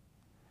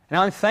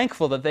 Now, I'm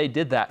thankful that they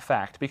did that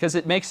fact, because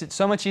it makes it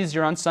so much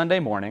easier on Sunday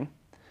morning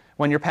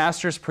when your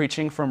pastor is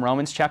preaching from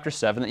Romans chapter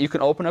 7 that you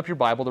can open up your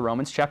Bible to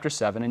Romans chapter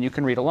 7 and you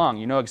can read along.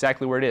 You know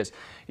exactly where it is.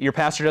 Your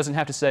pastor doesn't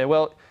have to say,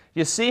 well,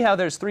 you see how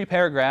there's 3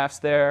 paragraphs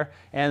there,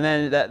 and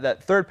then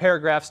that third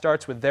paragraph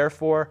starts with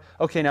therefore.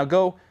 Okay, now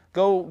go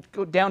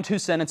down 2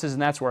 sentences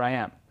and that's where I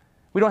am.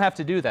 We don't have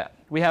to do that.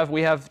 We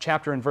have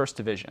chapter and verse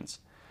divisions.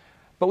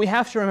 But we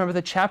have to remember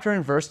that chapter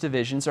and verse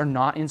divisions are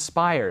not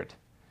inspired.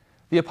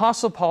 The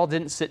Apostle Paul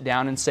didn't sit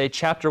down and say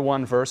chapter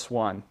 1, verse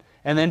 1,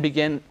 and then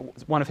begin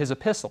one of his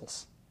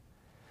epistles.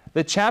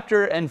 The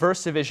chapter and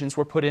verse divisions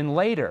were put in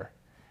later,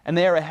 and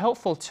they are a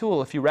helpful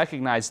tool if you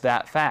recognize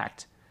that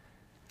fact.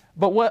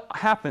 But what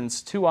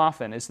happens too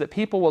often is that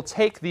people will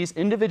take these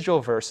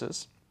individual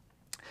verses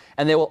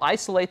and they will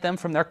isolate them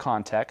from their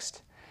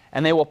context,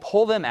 and they will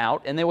pull them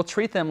out, and they will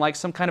treat them like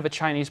some kind of a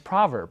Chinese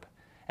proverb,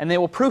 and they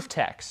will proof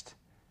text.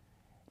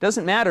 It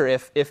doesn't matter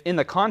if in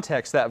the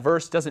context that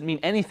verse doesn't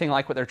mean anything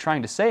like what they're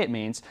trying to say it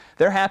means.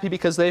 They're happy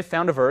because they've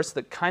found a verse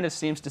that kind of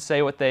seems to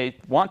say what they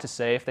want to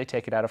say if they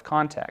take it out of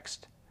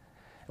context.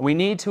 And we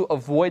need to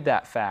avoid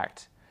that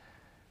fact.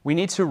 We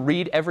need to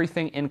read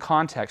everything in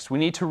context. We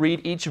need to read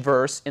each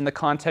verse in the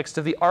context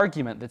of the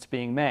argument that's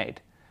being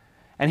made.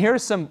 And here are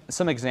some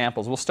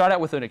examples. We'll start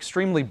out with an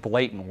extremely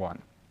blatant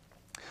one.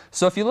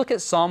 So if you look at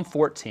Psalm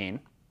 14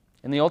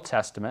 in the Old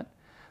Testament,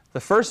 the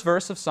first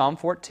verse of Psalm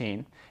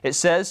 14, it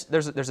says,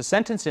 there's a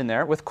sentence in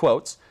there with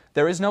quotes,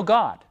 there is no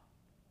God.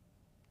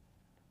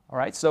 All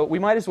right, so we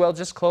might as well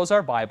just close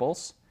our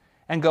Bibles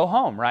and go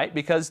home, right?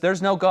 Because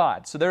there's no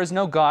God. So there is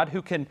no God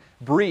who can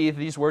breathe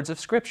these words of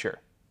Scripture.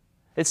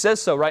 It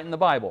says so right in the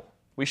Bible.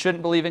 We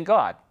shouldn't believe in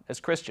God as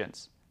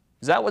Christians.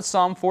 Is that what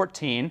Psalm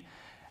 14,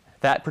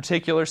 that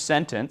particular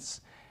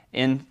sentence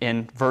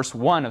in verse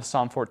 1 of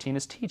Psalm 14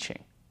 is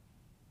teaching?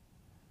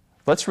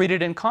 Let's read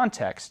it in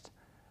context.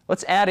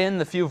 Let's add in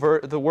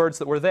the words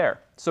that were there.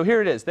 So here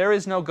it is. There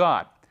is no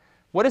God.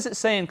 What does it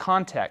say in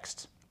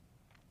context?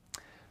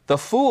 The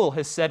fool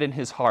has said in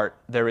his heart,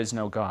 there is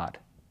no God.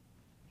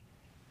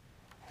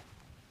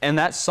 And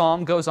that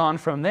psalm goes on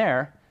from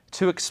there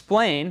to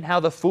explain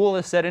how the fool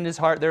has said in his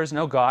heart, there is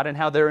no God, and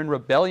how they're in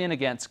rebellion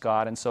against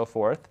God and so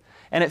forth.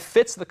 And it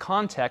fits the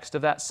context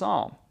of that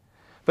psalm.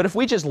 But if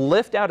we just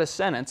lift out a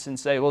sentence and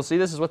say, well, see,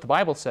 this is what the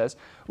Bible says,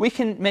 we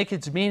can make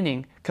its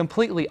meaning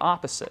completely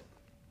opposite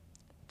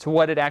to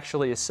what it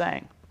actually is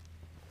saying.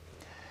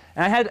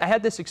 And I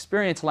had this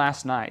experience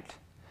last night.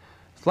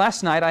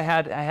 Last night I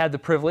had the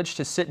privilege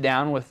to sit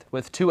down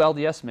with 2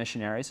 LDS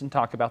missionaries and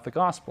talk about the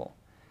gospel.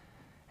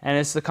 And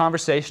as the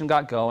conversation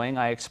got going,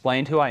 I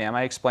explained who I am.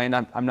 I explained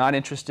I'm not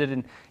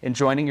interested in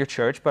joining your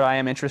church, but I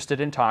am interested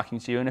in talking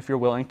to you, and if you're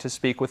willing to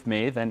speak with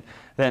me, then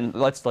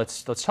let's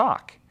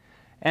talk.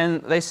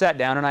 And they sat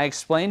down, and I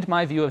explained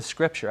my view of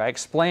Scripture. I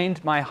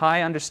explained my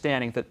high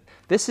understanding that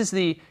this is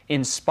the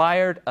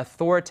inspired,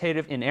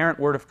 authoritative, inerrant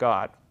Word of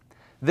God.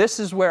 This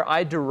is where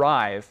I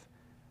derive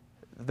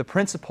the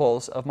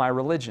principles of my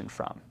religion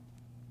from.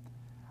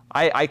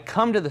 I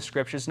come to the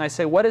Scriptures and I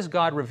say, what is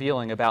God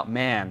revealing about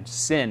man,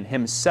 sin,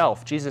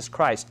 Himself, Jesus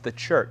Christ, the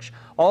church,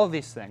 all of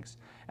these things?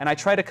 And I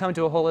try to come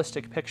to a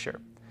holistic picture.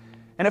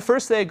 And at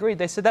first they agreed.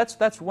 They said,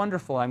 that's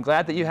wonderful. I'm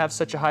glad that you have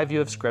such a high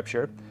view of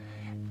Scripture.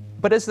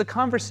 But as the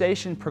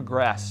conversation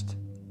progressed,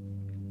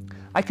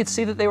 I could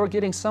see that they were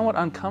getting somewhat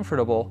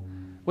uncomfortable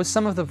with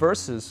some of the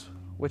verses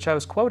which I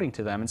was quoting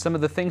to them and some of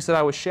the things that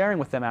I was sharing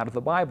with them out of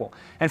the Bible.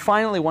 And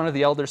finally, one of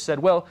the elders said,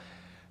 well,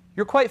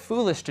 you're quite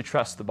foolish to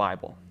trust the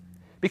Bible,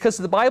 because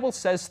the Bible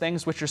says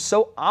things which are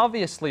so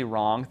obviously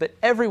wrong that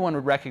everyone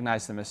would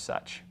recognize them as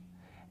such.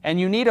 And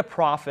you need a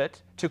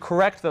prophet to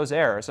correct those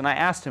errors. And I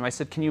asked him, I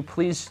said, can you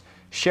please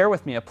share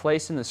with me a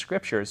place in the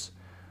Scriptures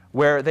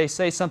where they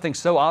say something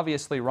so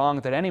obviously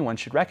wrong that anyone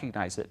should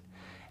recognize it?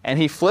 And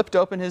he flipped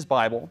open his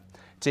Bible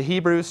to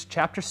Hebrews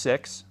chapter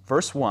 6,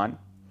 verse 1,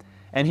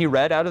 and he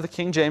read out of the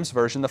King James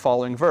Version the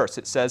following verse.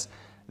 It says,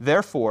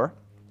 "Therefore,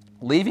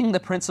 leaving the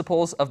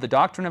principles of the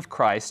doctrine of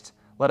Christ,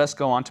 let us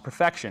go on to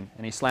perfection."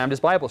 And he slammed his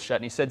Bible shut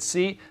and he said,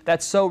 see,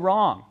 that's so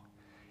wrong.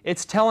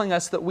 It's telling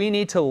us that we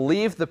need to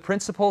leave the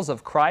principles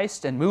of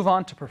Christ and move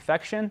on to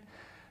perfection.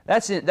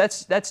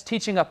 That's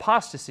teaching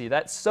apostasy.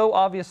 That's so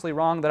obviously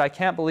wrong that I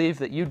can't believe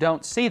that you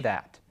don't see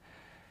that.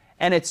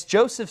 And it's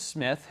Joseph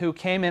Smith who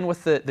came in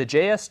with the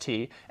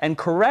JST and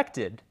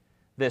corrected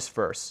this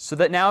verse so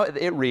that now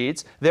it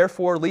reads,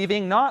 "Therefore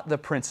leaving not the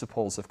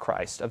principles of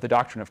Christ, of the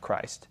doctrine of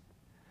Christ."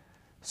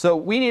 So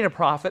we need a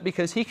prophet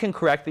because he can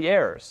correct the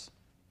errors.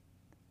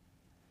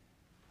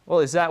 Well,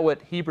 is that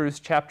what Hebrews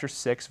chapter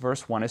 6,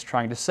 verse 1 is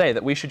trying to say?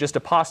 That we should just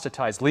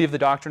apostatize, leave the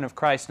doctrine of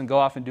Christ and go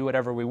off and do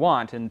whatever we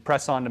want and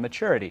press on to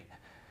maturity?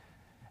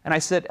 And I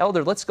said,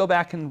 Elder, let's go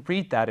back and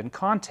read that in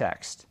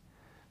context.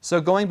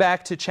 So going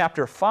back to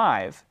chapter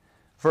 5,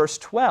 verse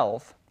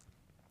 12,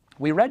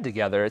 we read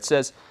together, it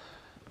says,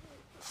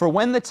 "For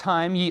when the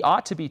time ye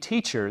ought to be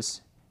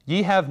teachers,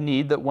 ye have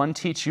need that one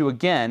teach you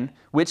again,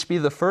 which be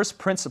the first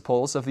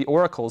principles of the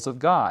oracles of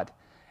God,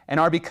 and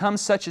are become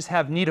such as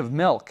have need of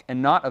milk,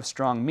 and not of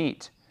strong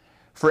meat.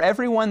 For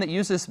every one that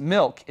uses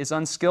milk is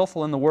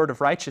unskillful in the word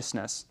of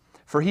righteousness,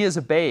 for he is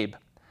a babe.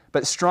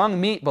 But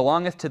strong meat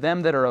belongeth to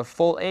them that are of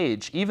full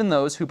age, even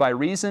those who by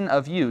reason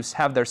of use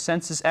have their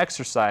senses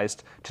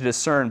exercised to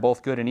discern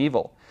both good and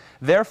evil.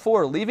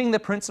 Therefore, leaving the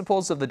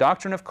principles of the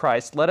doctrine of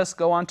Christ, let us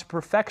go on to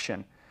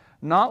perfection,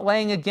 not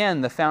laying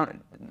again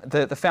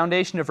the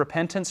foundation of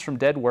repentance from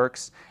dead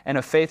works and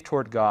of faith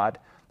toward God,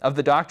 of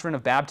the doctrine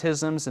of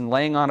baptisms and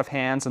laying on of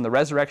hands and the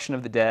resurrection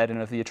of the dead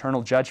and of the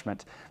eternal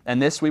judgment.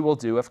 And this we will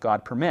do if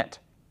God permit."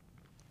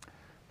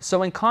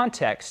 So in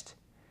context,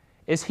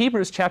 is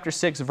Hebrews chapter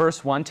 6,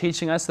 verse 1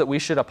 teaching us that we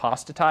should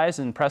apostatize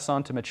and press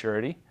on to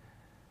maturity?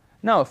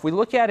 No, if we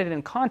look at it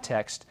in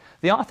context,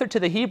 the author to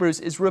the Hebrews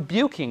is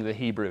rebuking the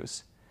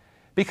Hebrews.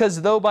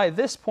 Because though by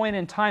this point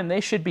in time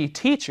they should be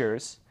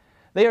teachers,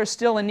 they are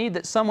still in need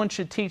that someone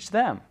should teach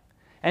them.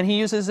 And he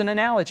uses an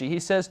analogy. He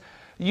says,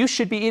 you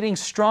should be eating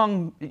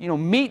strong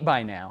meat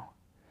by now,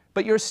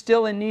 but you're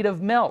still in need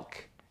of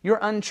milk. You're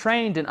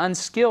untrained and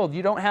unskilled.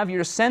 You don't have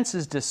your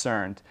senses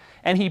discerned.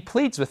 And he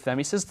pleads with them.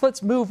 He says,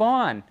 let's move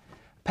on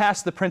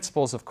past the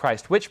principles of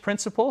Christ. Which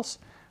principles?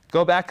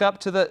 Go back up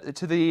to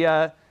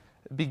the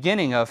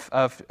beginning of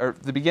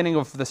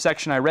the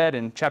section I read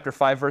in chapter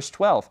 5, verse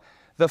 12.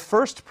 The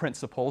first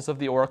principles of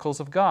the oracles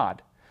of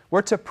God.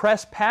 We're to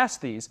press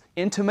past these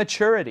into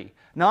maturity,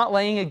 not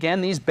laying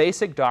again these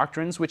basic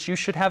doctrines which you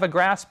should have a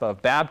grasp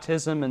of,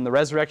 baptism and the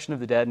resurrection of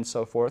the dead and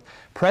so forth.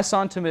 Press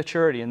on to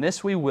maturity, and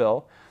this we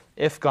will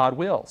if God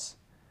wills.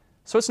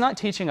 So it's not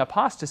teaching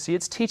apostasy,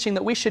 it's teaching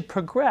that we should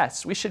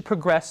progress. We should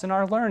progress in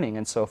our learning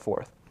and so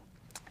forth.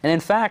 And in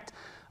fact,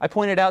 I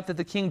pointed out that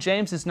the King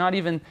James is not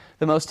even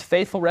the most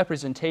faithful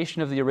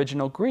representation of the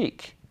original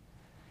Greek,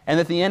 and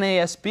that the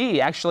NASB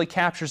actually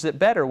captures it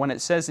better when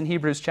it says in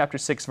Hebrews chapter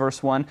 6,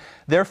 verse 1,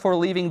 "Therefore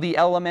leaving the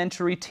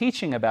elementary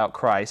teaching about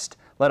Christ,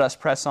 let us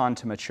press on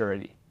to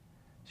maturity."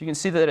 So you can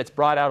see that it's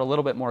brought out a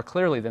little bit more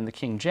clearly than the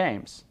King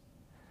James.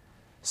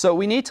 So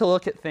we need to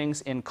look at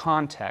things in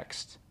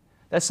context.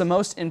 That's the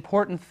most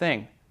important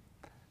thing.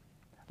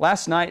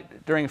 Last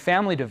night during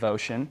family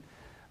devotion,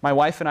 my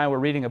wife and I were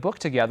reading a book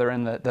together,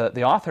 and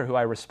the author, who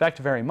I respect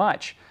very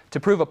much, to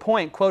prove a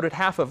point, quoted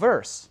half a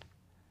verse.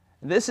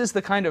 This is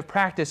the kind of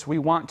practice we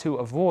want to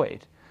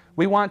avoid.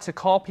 We want to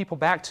call people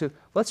back to,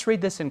 let's read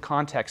this in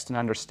context and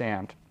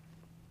understand.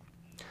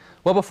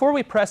 Well, before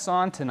we press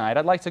on tonight,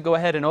 I'd like to go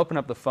ahead and open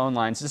up the phone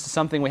lines. This is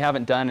something we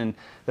haven't done in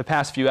the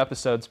past few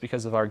episodes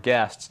because of our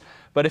guests.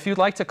 But if you'd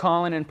like to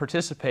call in and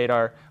participate,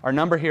 our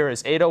number here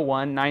is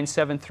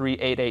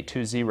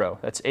 801-973-8820.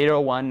 That's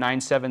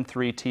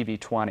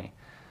 801-973-TV20.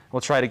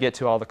 We'll try to get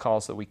to all the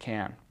calls that we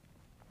can.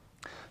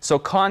 So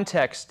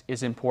context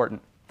is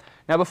important.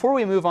 Now, before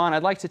we move on,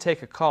 I'd like to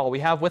take a call. We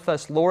have with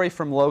us Lori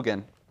from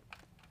Logan.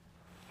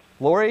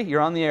 Lori,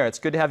 you're on the air. It's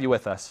good to have you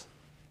with us.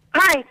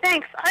 Hi,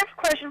 thanks. I have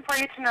a question for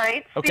you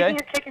tonight. Okay. Speaking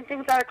of taking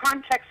things out of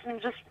context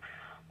and just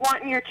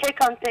wanting your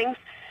take on things,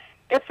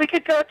 if we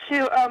could go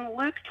to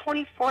Luke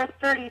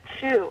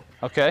 24:32.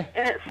 Okay.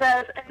 And it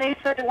says, "And they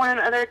said to one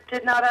another,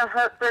 did not our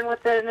heart burn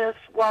within us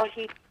while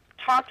he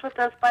talked with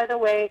us by the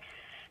way,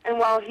 and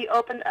while he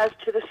opened us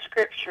to the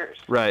Scriptures?"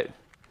 Right.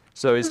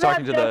 So he's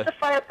talking to the... Does that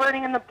justify a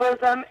burning in the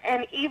bosom,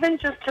 and even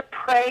just to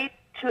pray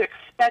to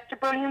expect a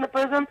burning in the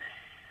bosom?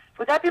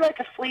 Would that be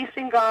like a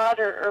fleecing God,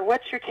 or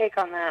what's your take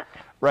on that?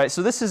 Right.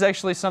 So this is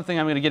actually something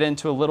I'm going to get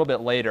into a little bit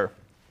later.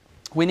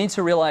 We need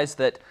to realize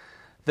that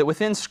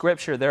within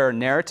Scripture there are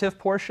narrative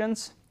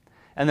portions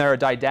and there are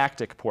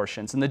didactic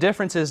portions. And the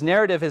difference is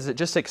narrative is it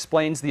just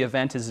explains the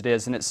event as it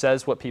is and it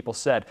says what people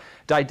said.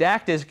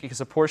 Didactic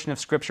is a portion of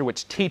Scripture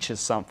which teaches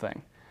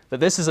something. that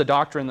this is a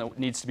doctrine that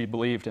needs to be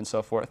believed and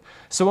so forth.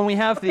 So when we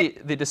have the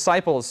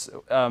disciples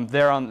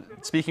there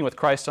speaking with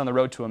Christ on the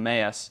road to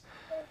Emmaus,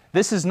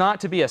 this is not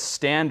to be a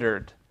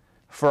standard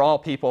for all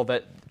people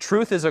that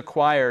truth is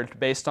acquired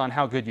based on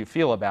how good you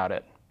feel about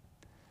it.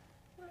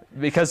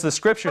 Because the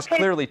Scriptures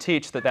clearly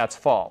teach that that's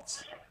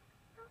false.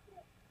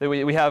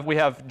 We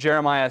have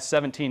Jeremiah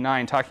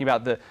 17:9 talking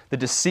about the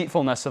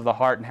deceitfulness of the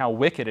heart and how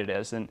wicked it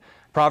is, and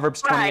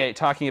Proverbs 28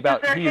 talking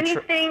about... Is there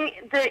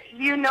anything that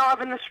you know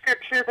of in the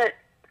Scripture that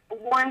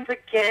warns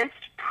against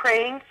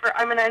praying for...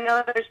 I mean, I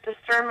know there's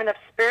discernment of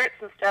spirits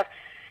and stuff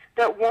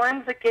that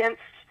warns against,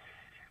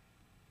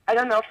 I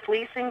don't know,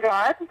 fleecing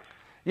God?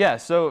 Yeah,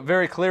 so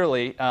very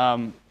clearly,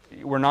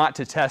 we're not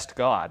to test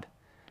God.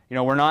 You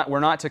know, we're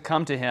not to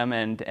come to Him,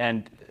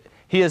 and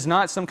He is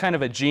not some kind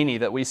of a genie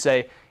that we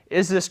say,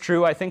 is this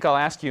true? I think I'll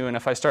ask you, and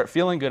if I start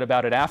feeling good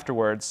about it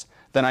afterwards,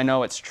 then I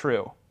know it's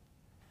true.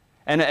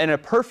 And a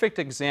perfect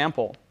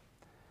example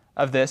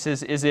of this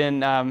is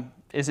even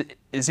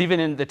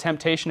in the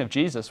temptation of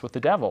Jesus with the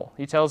devil.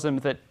 He tells him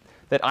that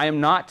I am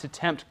not to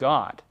tempt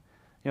God.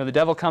 You know, the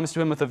devil comes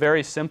to him with a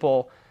very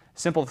simple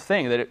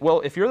thing, that,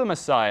 if you're the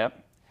Messiah,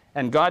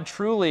 and God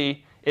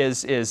truly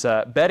is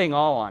betting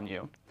all on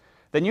you,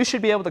 then you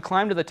should be able to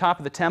climb to the top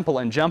of the temple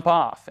and jump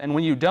off. And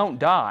when you don't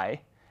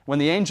die, when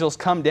the angels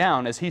come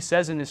down, as He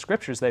says in His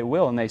Scriptures they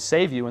will, and they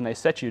save you and they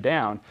set you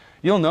down,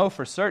 you'll know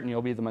for certain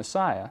you'll be the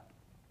Messiah.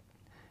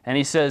 And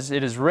He says,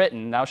 it is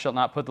written, thou shalt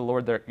not put the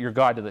Lord your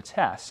God to the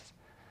test.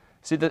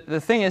 See,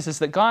 the thing is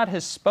that God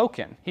has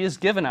spoken. He has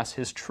given us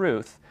His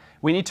truth.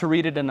 We need to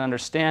read it and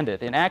understand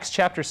it. In Acts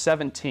chapter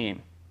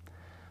 17,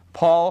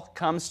 Paul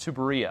comes to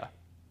Berea,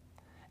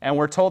 and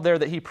we're told there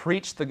that he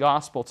preached the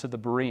gospel to the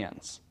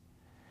Bereans.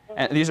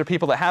 And these are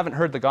people that haven't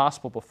heard the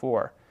gospel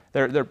before.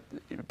 They're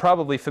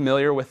probably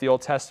familiar with the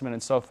Old Testament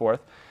and so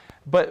forth.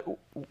 But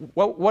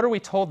what are we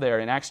told there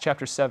in Acts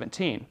chapter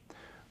 17?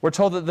 We're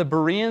told that the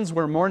Bereans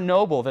were more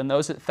noble than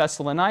those at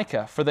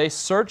Thessalonica, for they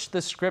searched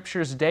the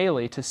Scriptures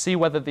daily to see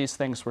whether these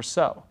things were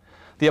so.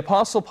 The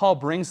Apostle Paul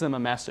brings them a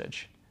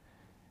message.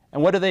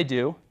 And what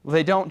do? Well,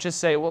 they don't just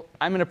say, well,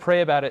 I'm going to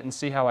pray about it and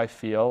see how I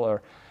feel,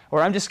 or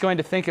I'm just going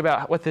to think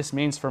about what this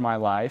means for my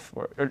life,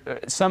 or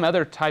some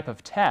other type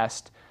of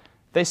test.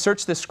 They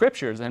search the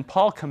Scriptures, and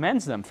Paul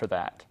commends them for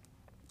that,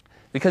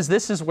 because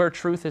this is where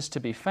truth is to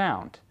be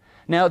found.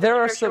 Now, there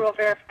are some... will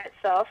verify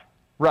itself.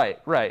 Right.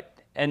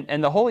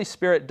 And the Holy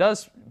Spirit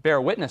does bear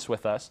witness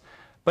with us,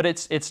 but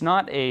it's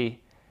not a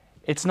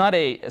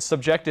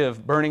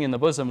subjective burning in the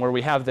bosom where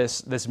we have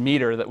this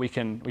meter that we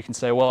can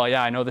say, well,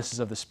 yeah, I know this is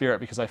of the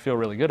Spirit because I feel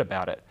really good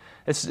about it.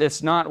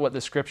 It's not what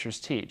the Scriptures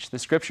teach. The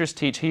Scriptures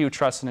teach, he who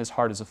trusts in his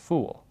heart is a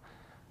fool,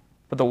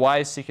 but the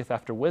wise seeketh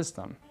after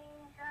wisdom.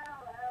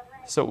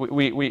 So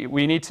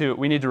we need to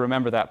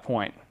remember that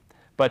point.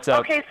 But,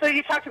 okay, so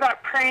you talked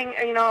about praying,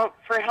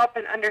 for help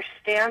and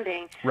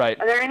understanding. Right.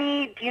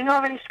 Do you know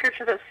of any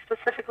Scripture that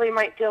specifically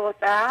might deal with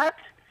that?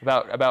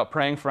 About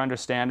praying for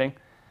understanding?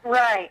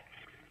 Right.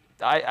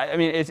 I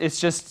mean,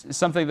 it's just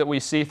something that we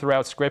see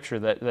throughout Scripture,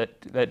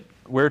 that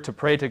we're to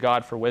pray to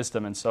God for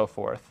wisdom and so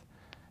forth.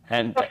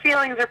 And the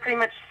feelings are pretty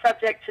much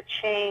subject to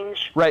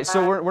change. Right,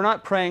 so we're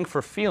not praying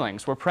for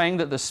feelings. We're praying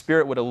that the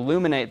Spirit would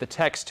illuminate the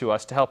text to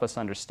us to help us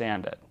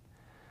understand it.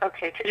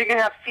 Okay, because you're going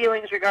to have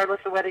feelings regardless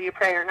of whether you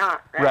pray or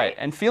not, right? Right,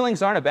 and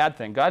feelings aren't a bad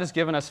thing. God has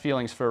given us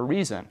feelings for a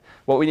reason.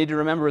 What we need to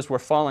remember is we're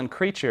fallen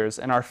creatures,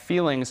 and our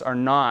feelings are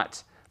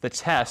not the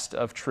test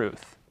of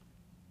truth.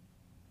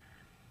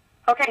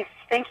 Okay,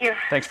 thank you.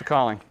 Thanks for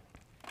calling.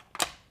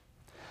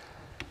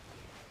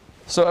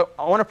 So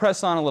I want to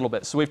press on a little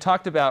bit. So we've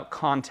talked about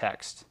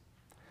context.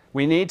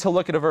 We need to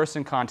look at a verse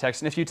in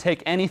context, and if you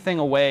take anything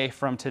away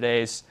from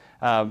today's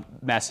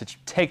message,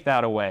 take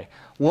that away.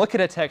 Look at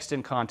a text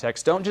in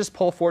context. Don't just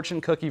pull fortune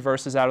cookie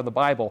verses out of the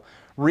Bible.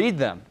 Read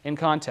them in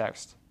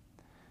context.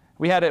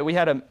 We had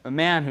a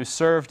man who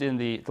served in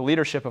the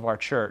leadership of our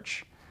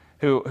church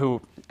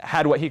who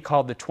had what he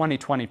called the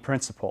 20-20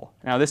 principle.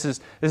 Now, this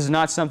is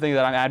not something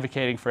that I'm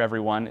advocating for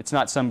everyone. It's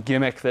not some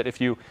gimmick that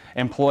if you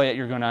employ it,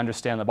 you're going to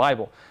understand the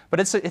Bible. But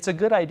it's a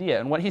good idea.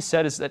 And what he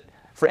said is that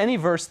for any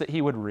verse that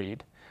he would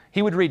read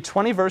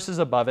 20 verses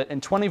above it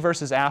and 20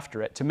 verses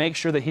after it to make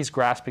sure that he's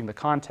grasping the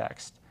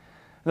context.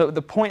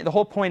 The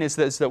whole point is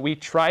that we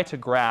try to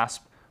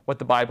grasp what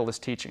the Bible is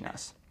teaching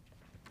us.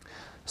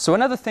 So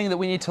another thing that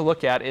we need to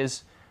look at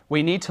is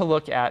we need to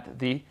look at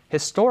the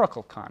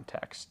historical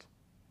context.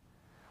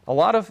 A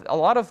lot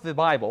of the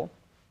Bible,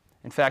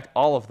 in fact,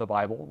 all of the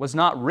Bible, was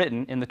not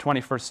written in the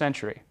 21st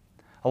century.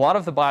 A lot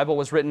of the Bible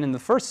was written in the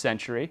 1st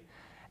century,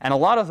 and a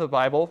lot of the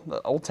Bible,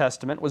 the Old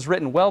Testament, was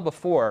written well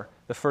before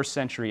the 1st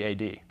century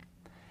AD,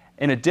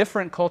 in a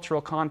different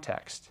cultural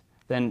context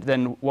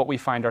than what we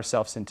find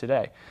ourselves in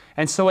today.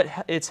 And so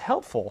it's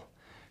helpful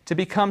to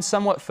become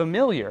somewhat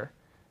familiar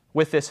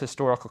with this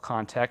historical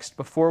context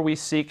before we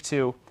seek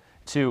to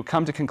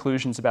come to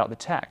conclusions about the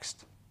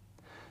text.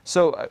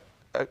 So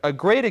a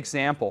great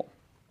example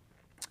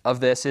of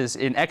this is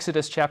in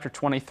Exodus chapter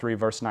 23,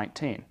 verse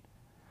 19,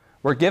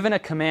 We're given a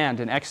command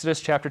in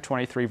Exodus chapter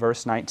 23,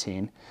 verse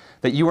 19,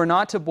 that you are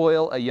not to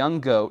boil a young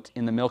goat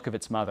in the milk of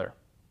its mother.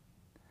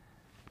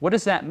 What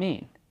does that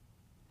mean?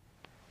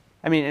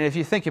 I mean, and if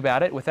you think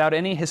about it, without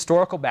any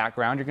historical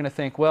background, you're going to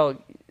think, well,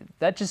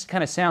 that just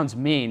kind of sounds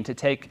mean to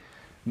take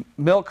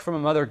milk from a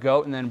mother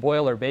goat and then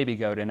boil her baby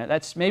goat in it.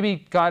 That's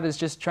maybe God is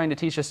just trying to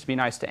teach us to be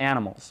nice to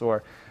animals,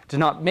 or to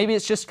not, maybe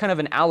it's just kind of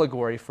an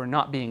allegory for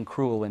not being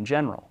cruel in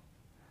general.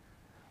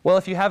 Well,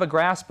 if you have a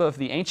grasp of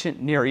the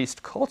ancient Near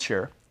East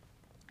culture,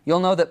 you'll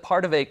know that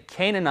part of a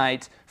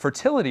Canaanite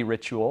fertility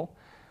ritual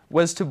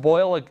was to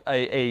boil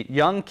a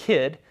young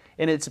kid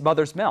in its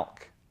mother's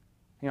milk.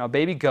 You know, a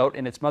baby goat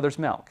in its mother's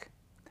milk.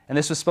 And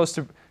this was supposed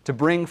to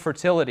bring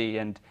fertility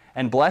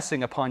and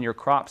blessing upon your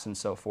crops and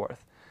so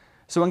forth.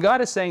 So when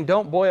God is saying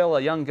don't boil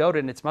a young goat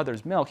in its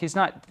mother's milk, He's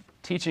not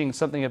teaching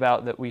something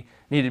about that we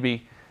need to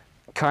be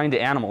kind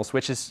to animals,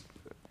 which is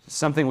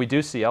something we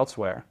do see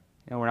elsewhere.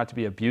 You know, we're not to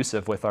be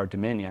abusive with our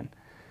dominion.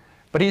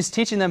 But He's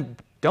teaching them,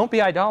 don't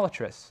be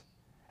idolatrous.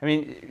 I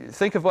mean,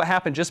 think of what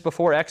happened just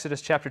before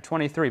Exodus chapter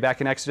 23.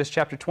 Back in Exodus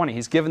chapter 20,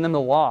 He's given them the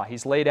law.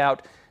 He's laid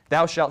out,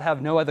 thou shalt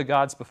have no other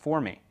gods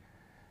before me.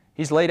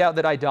 He's laid out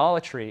that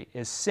idolatry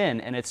is sin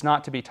and it's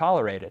not to be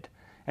tolerated.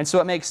 And so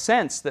it makes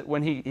sense that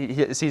when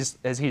as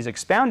he's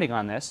expounding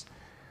on this,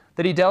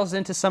 that he delves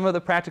into some of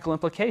the practical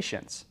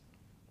implications.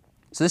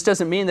 So this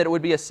doesn't mean that it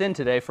would be a sin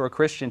today for a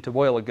Christian to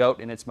boil a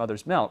goat in its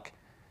mother's milk,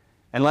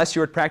 unless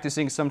you were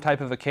practicing some type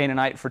of a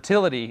Canaanite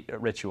fertility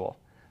ritual.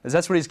 Because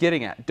that's what he's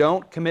getting at.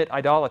 Don't commit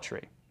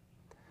idolatry.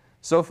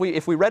 So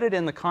if we read it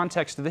in the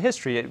context of the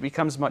history, it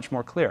becomes much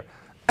more clear.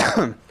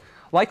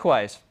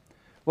 Likewise,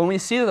 when we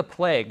see the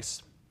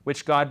plagues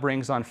which God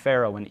brings on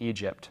Pharaoh in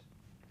Egypt,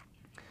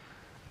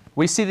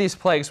 we see these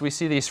plagues, we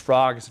see these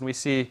frogs, and we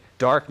see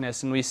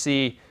darkness, and we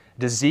see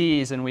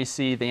disease, and we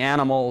see the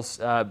animals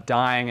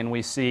dying, and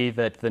we see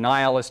that the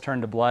Nile is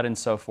turned to blood and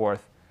so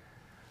forth.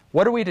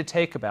 What are we to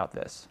take about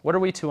this? What are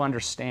we to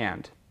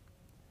understand?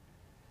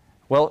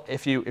 Well,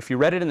 if you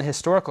read it in the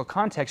historical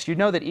context, you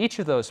know that each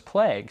of those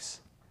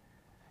plagues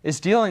is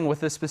dealing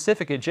with a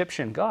specific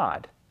Egyptian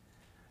god.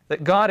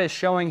 That God is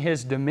showing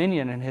His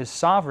dominion and His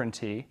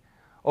sovereignty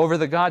over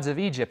the gods of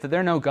Egypt, that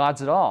they're no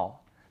gods at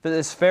all. That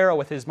this Pharaoh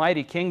with his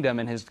mighty kingdom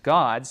and his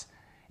gods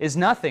is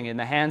nothing in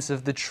the hands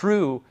of the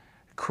true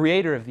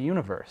creator of the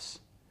universe.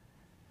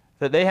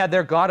 That they had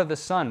their god of the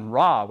sun,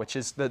 Ra, which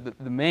is the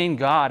main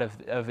god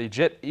of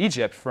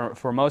Egypt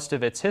for most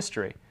of its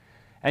history.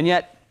 And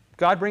yet,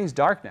 God brings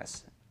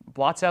darkness,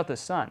 blots out the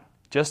sun,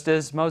 just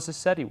as Moses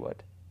said He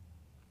would.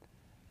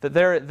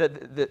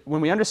 That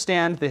when we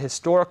understand the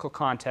historical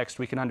context,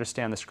 we can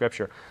understand the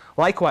Scripture.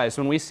 Likewise,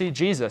 when we see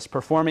Jesus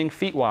performing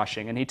feet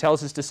washing, and He tells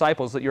His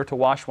disciples that you're to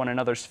wash one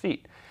another's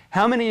feet.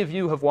 How many of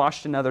you have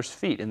washed another's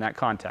feet in that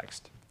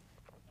context?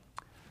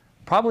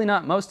 Probably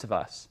not most of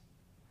us.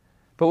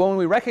 But when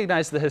we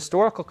recognize the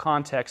historical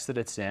context that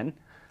it's in,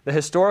 the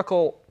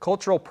historical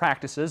cultural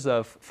practices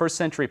of first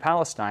century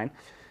Palestine,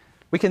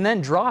 we can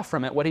then draw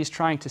from it what He's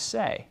trying to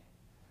say.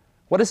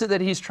 What is it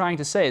that He's trying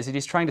to say? Is it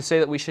He's trying to say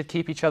that we should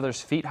keep each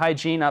other's feet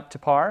hygiene up to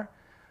par?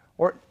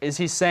 Or is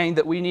He saying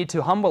that we need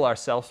to humble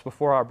ourselves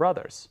before our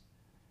brothers?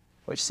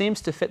 Which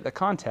seems to fit the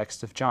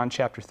context of John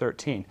chapter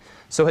 13.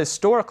 So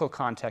historical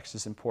context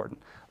is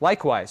important.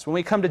 Likewise, when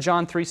we come to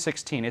John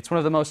 3:16, it's one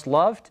of the most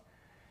loved,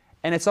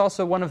 and it's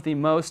also one of the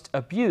most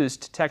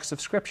abused texts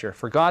of Scripture.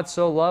 For God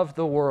so loved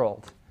the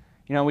world.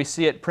 You know, we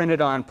see it printed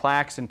on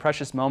plaques and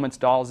Precious Moments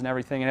dolls and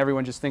everything, and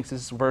everyone just thinks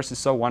this verse is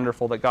so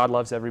wonderful that God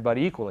loves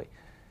everybody equally.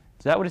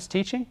 Is that what it's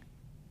teaching?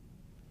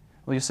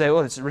 Well, you say,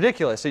 well, it's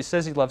ridiculous. He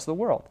says He loves the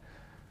world.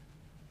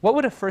 What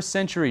would a first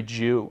century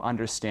Jew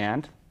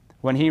understand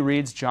when he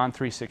reads John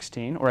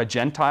 3:16, or a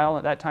Gentile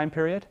at that time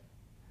period?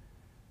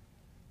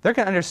 They're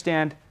going to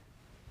understand,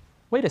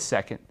 wait a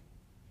second,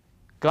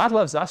 God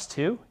loves us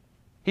too?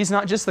 He's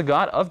not just the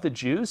God of the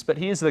Jews, but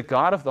He is the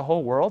God of the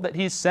whole world, that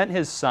He's sent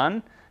His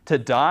Son to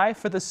die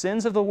for the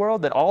sins of the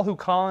world, that all who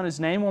call on His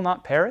name will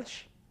not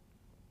perish?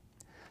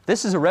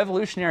 This is a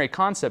revolutionary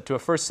concept to a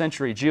first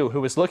century Jew who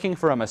was looking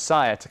for a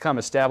Messiah to come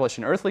establish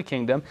an earthly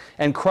kingdom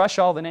and crush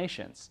all the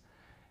nations.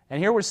 And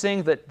here we're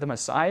seeing that the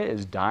Messiah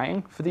is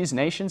dying for these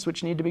nations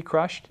which need to be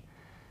crushed.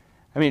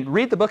 I mean,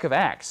 read the book of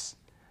Acts.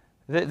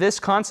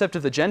 This concept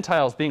of the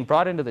Gentiles being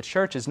brought into the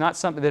church is not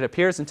something that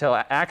appears until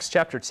Acts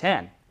chapter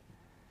 10.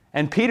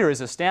 And Peter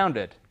is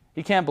astounded.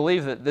 He can't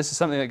believe that this is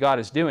something that God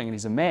is doing, and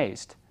he's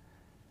amazed.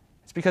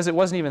 It's because it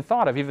wasn't even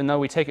thought of, even though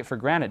we take it for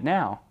granted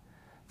now,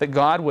 that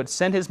God would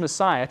send His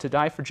Messiah to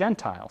die for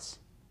Gentiles.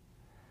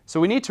 So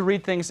we need to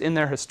read things in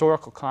their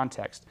historical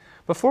context.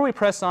 Before we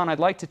press on, I'd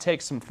like to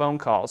take some phone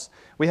calls.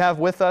 We have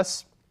with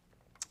us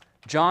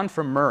John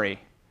from Murray.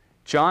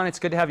 John, it's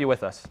good to have you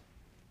with us.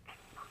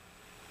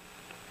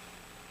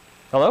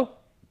 Hello?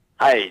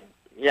 Hi.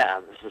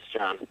 Yeah, this is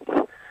John.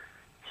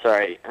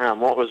 Sorry,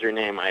 what was your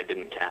name? I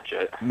didn't catch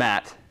it.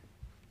 Matt.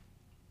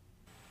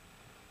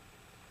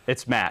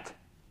 It's Matt.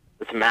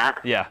 It's Matt?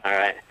 Yeah. All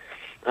right.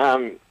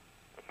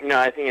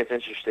 I think it's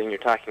interesting you're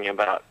talking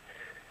about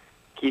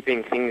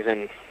keeping things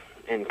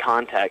in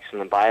context in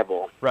the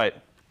Bible. Right.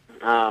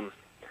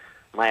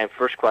 My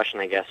first question,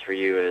 I guess, for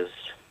you is,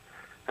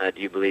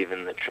 do you believe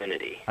in the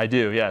Trinity? I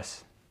do,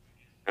 yes.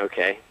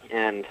 Okay,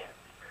 and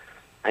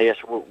I guess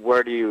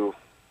where do you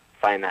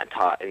find that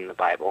taught in the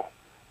Bible?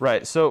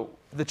 Right, so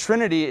the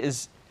Trinity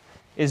is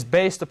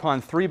based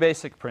upon three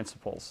basic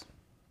principles,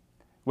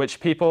 which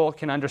people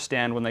can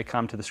understand when they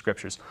come to the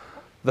Scriptures.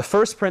 The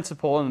first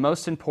principle, and the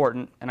most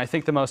important, and I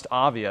think the most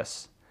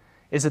obvious,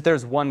 is that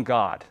there's one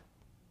God.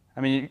 I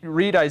mean, you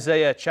read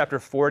Isaiah chapter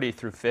 40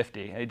 through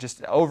 50,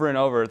 just over and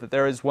over, that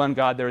there is one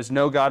God, there is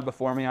no God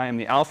before me, I am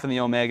the Alpha and the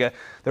Omega,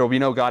 there will be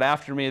no God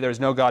after me, there is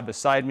no God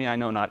beside me, I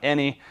know not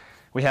any.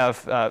 We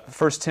have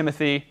 1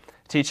 Timothy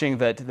teaching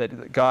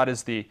that God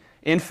is the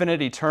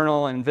infinite,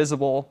 eternal,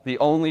 invisible, the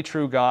only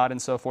true God,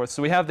 and so forth.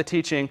 So we have the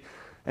teaching,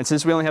 and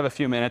since we only have a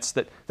few minutes,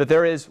 that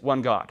there is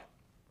one God.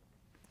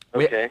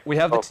 Okay. We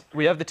have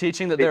the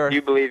teaching that there are... Do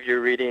you believe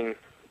you're reading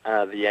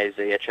the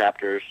Isaiah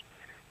chapters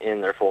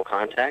in their full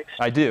context?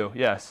 I do,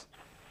 yes.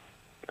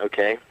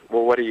 Okay.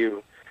 Well, what do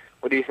you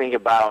think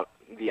about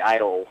the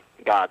idol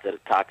gods that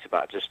it talks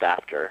about just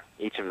after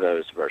each of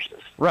those verses?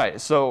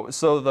 Right. So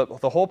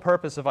the whole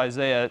purpose of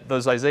Isaiah,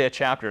 those Isaiah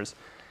chapters,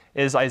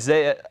 is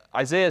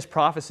Isaiah's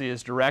prophecy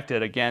is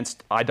directed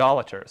against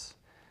idolaters.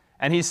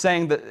 And he's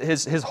saying that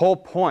his whole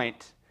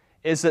point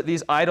is that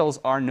these idols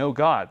are no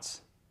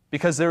gods,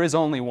 because there is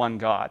only one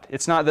God.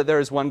 It's not that there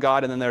is one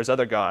God and then there's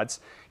other gods.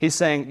 He's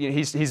saying,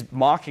 he's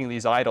mocking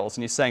these idols,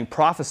 and he's saying,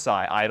 prophesy,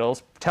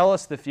 idols, tell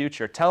us the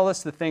future, tell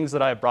us the things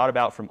that I have brought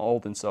about from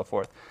old, and so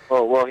forth.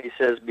 Well, he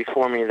says,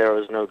 before me there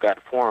was no God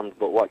formed,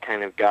 but what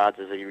kind of gods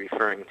is he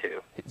referring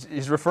to?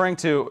 He's referring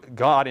to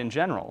God in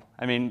general.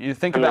 I mean, you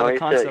think about the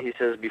concept... He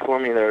says, before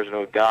me there was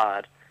no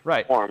God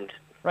formed.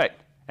 Right,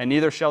 and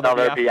neither shall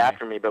there be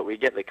after me, but we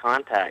get the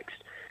context.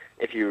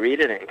 If you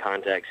read it in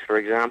context, for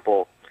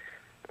example,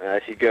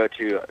 if you go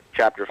to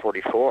chapter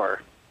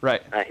 44,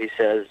 right. He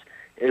says,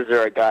 is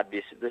there a God,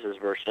 this is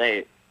verse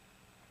 8,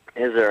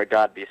 is there a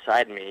God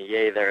beside me?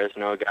 Yea, there is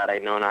no God, I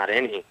know not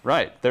any.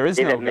 Right, there is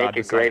no God beside me. They that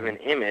make a graven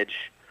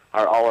image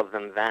are all of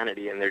them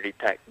vanity, and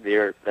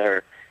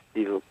their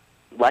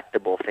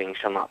delectable things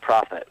shall not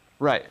profit.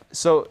 Right,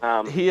 so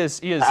he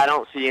is... I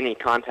don't see any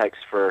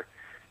context for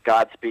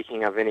God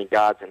speaking of any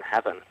gods in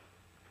heaven.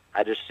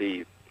 I just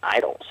see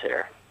idols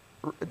here.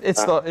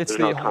 It's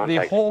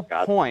the whole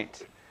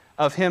point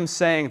of him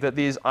saying that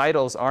these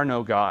idols are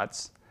no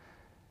gods.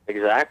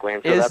 Exactly.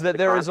 And so is that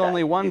there is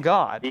only one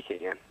God.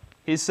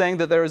 He's saying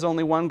that there is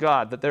only one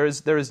God, that there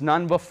is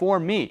none before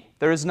me,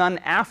 there is none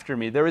after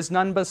me, there is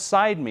none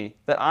beside me,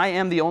 that I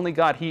am the only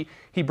God.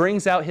 He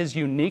brings out his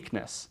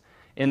uniqueness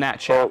in that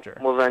chapter.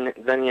 Well,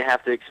 then you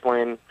have to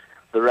explain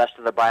the rest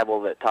of the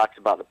Bible that talks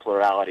about the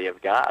plurality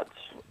of gods.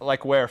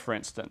 Like where, for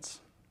instance?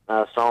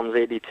 Psalms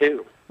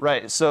 82.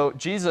 Right, so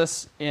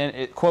Jesus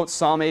it quotes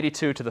Psalm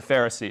 82 to the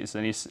Pharisees,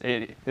 and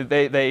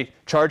they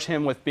charge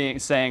him with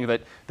saying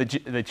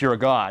that you're a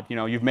god. You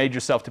know, you've made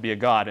yourself to be a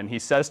god, and he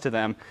says to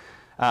them,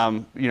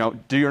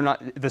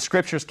 the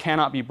Scriptures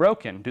cannot be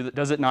broken.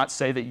 Does it not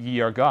say that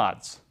ye are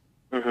gods?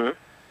 Mm-hmm.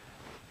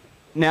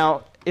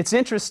 Now, it's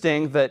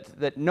interesting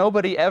that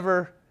nobody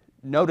ever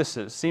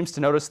seems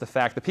to notice the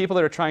fact that people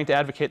that are trying to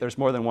advocate there's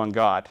more than one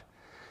God,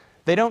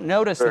 they don't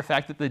notice the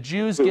fact that the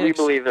Jews we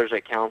believe there's a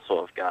council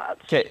of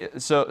gods. Okay,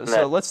 so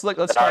let's talk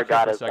our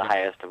God here for a second. is the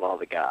highest of all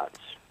the gods.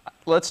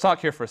 Let's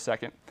talk here for a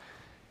second.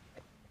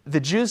 The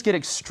Jews get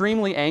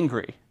extremely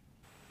angry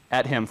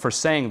at him for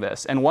saying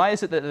this. And why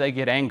is it that they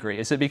get angry?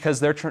 Is it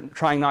because they're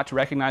trying not to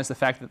recognize the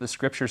fact that the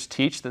Scriptures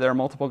teach that there are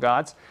multiple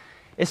gods?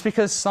 It's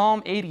because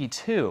Psalm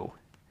 82,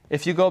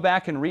 if you go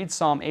back and read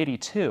Psalm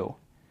 82,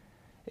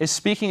 is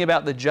speaking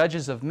about the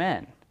judges of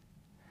men.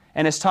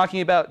 And it's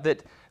talking about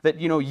that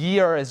ye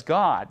are as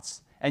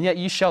gods, and yet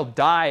ye shall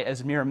die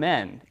as mere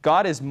men.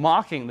 God is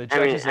mocking the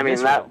judges of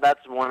Israel.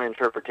 That's one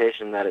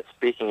interpretation, that it's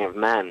speaking of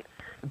men.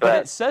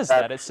 But it says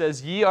that. It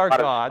says, ye are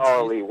gods.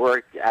 Scholarly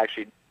work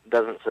actually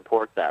doesn't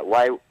support that.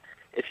 Why?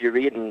 If you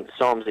read in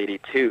Psalms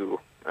 82,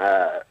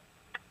 let's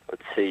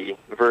see,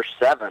 verse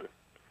 7,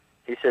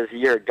 he says,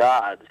 ye are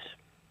gods.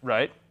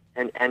 Right.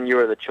 And you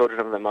are the children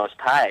of the Most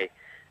High.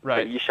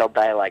 Right. But ye shall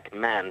die like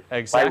men.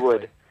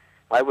 Exactly.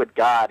 Why would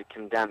God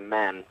condemn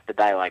men to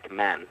die like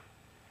men?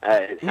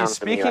 He's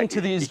speaking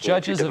to these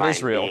judges of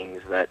Israel.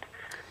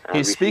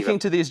 He's speaking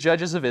to these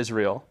judges of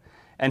Israel,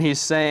 and he's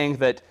saying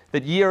that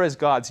ye are as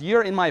gods. Ye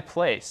are in my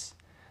place,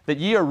 that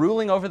ye are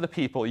ruling over the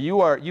people. You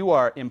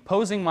are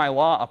imposing my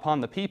law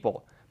upon the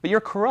people, but you're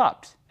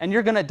corrupt, and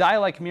you're going to die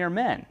like mere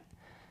men.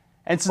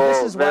 And so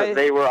this is why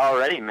they were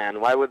already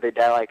men. Why would they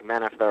die like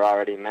men if they're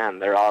already men?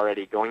 They're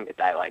already going to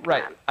die like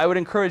men. Right. I would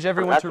encourage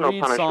everyone to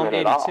read Psalm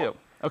 82.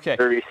 Okay.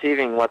 They're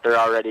receiving what they're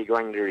already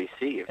going to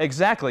receive.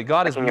 Exactly.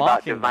 God is mocking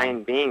about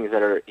divine beings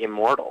that are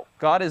immortal.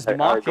 God is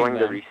mocking them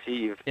to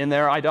receive in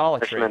their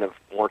idolatry. Punishment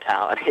of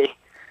mortality.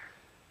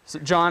 So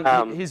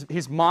John,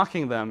 he's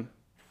mocking them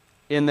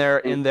in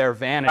their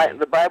vanity.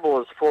 The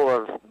Bible is full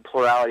of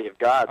plurality of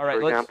gods. All right,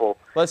 For example,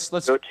 let's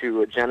go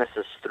to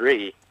Genesis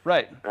 3.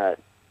 Right.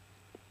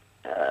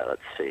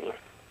 Let's see.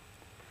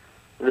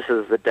 This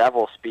is the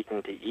devil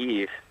speaking to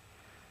Eve.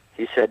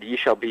 he said, "You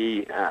shall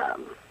be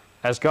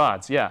as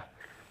gods." Yeah.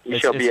 you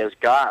shall be as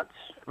gods."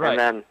 Right. And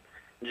then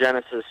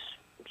Genesis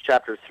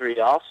chapter 3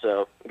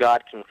 also,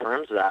 God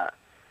confirms that.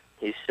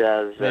 He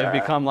says, They've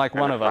become like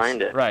one of us.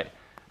 find it. Right.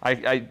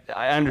 I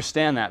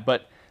understand that,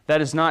 but that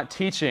is not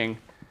teaching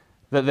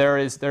that there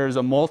is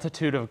a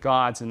multitude of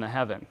gods in the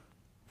heaven.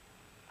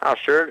 Oh,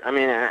 sure. I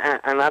mean,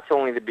 and that's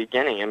only the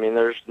beginning. I mean,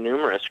 there's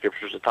numerous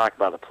scriptures that talk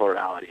about the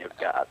plurality of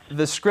gods.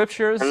 The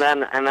scriptures. And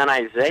then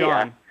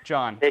Isaiah.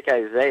 John. Take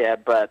Isaiah,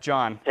 but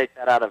John. take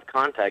that out of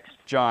context.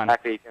 John.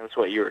 Exactly against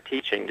what you were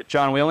teaching.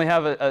 John, we only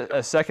have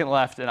a second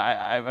left, and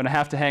I'm going to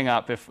have to hang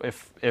up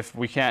if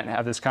we can't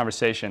have this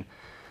conversation.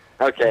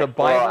 Okay. The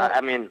Bible. Well, I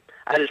mean,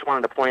 I just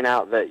wanted to point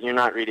out that you're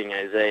not reading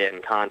Isaiah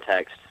in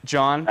context.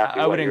 John,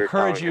 Exactly I would what you're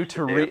encourage telling you us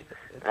to do. read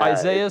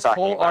Isaiah's It's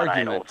talking whole about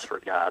argument. idols for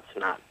gods,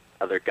 not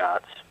other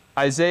gods.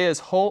 Isaiah's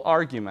whole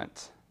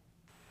argument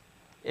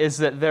is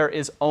that there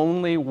is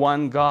only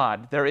one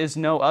God. There is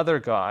no other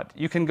God.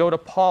 You can go to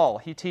Paul.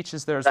 He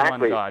teaches there's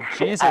Exactly. one God.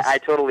 Jesus. I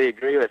totally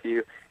agree with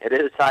you. It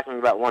is talking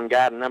about one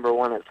God, and number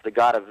one, it's the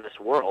God of this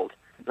world,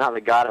 not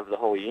the God of the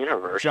whole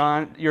universe.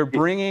 John, you're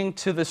bringing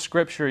to the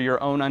Scripture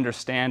your own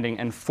understanding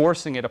and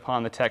forcing it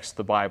upon the text of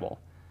the Bible.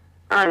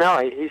 I know.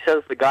 He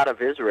says the God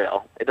of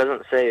Israel. It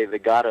doesn't say the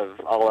God of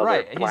all other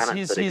Right. planets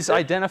He's that exist.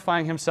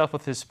 identifying himself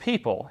with his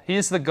people. He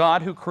is the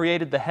God who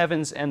created the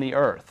heavens and the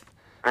earth.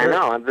 I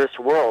know. In this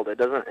world,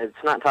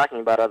 it's not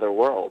talking about other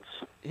worlds.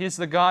 He's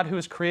the God who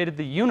has created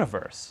the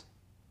universe.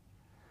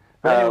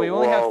 But anyway, we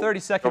only have 30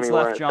 seconds tell me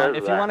where left, it John. says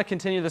If you that. want to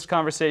continue this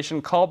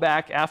conversation, call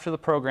back after the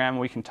program and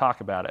we can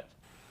talk about it.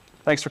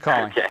 Thanks for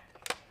calling. Okay.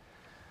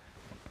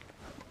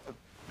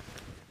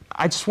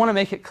 I just want to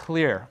make it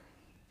clear.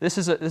 This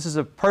is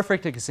a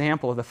perfect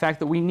example of the fact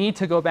that we need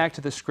to go back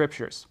to the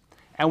Scriptures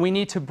and we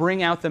need to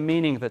bring out the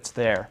meaning that's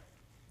there.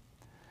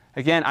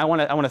 Again, I want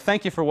to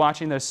thank you for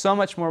watching. There's so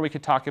much more we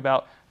could talk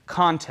about.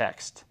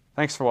 Context.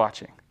 Thanks for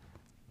watching.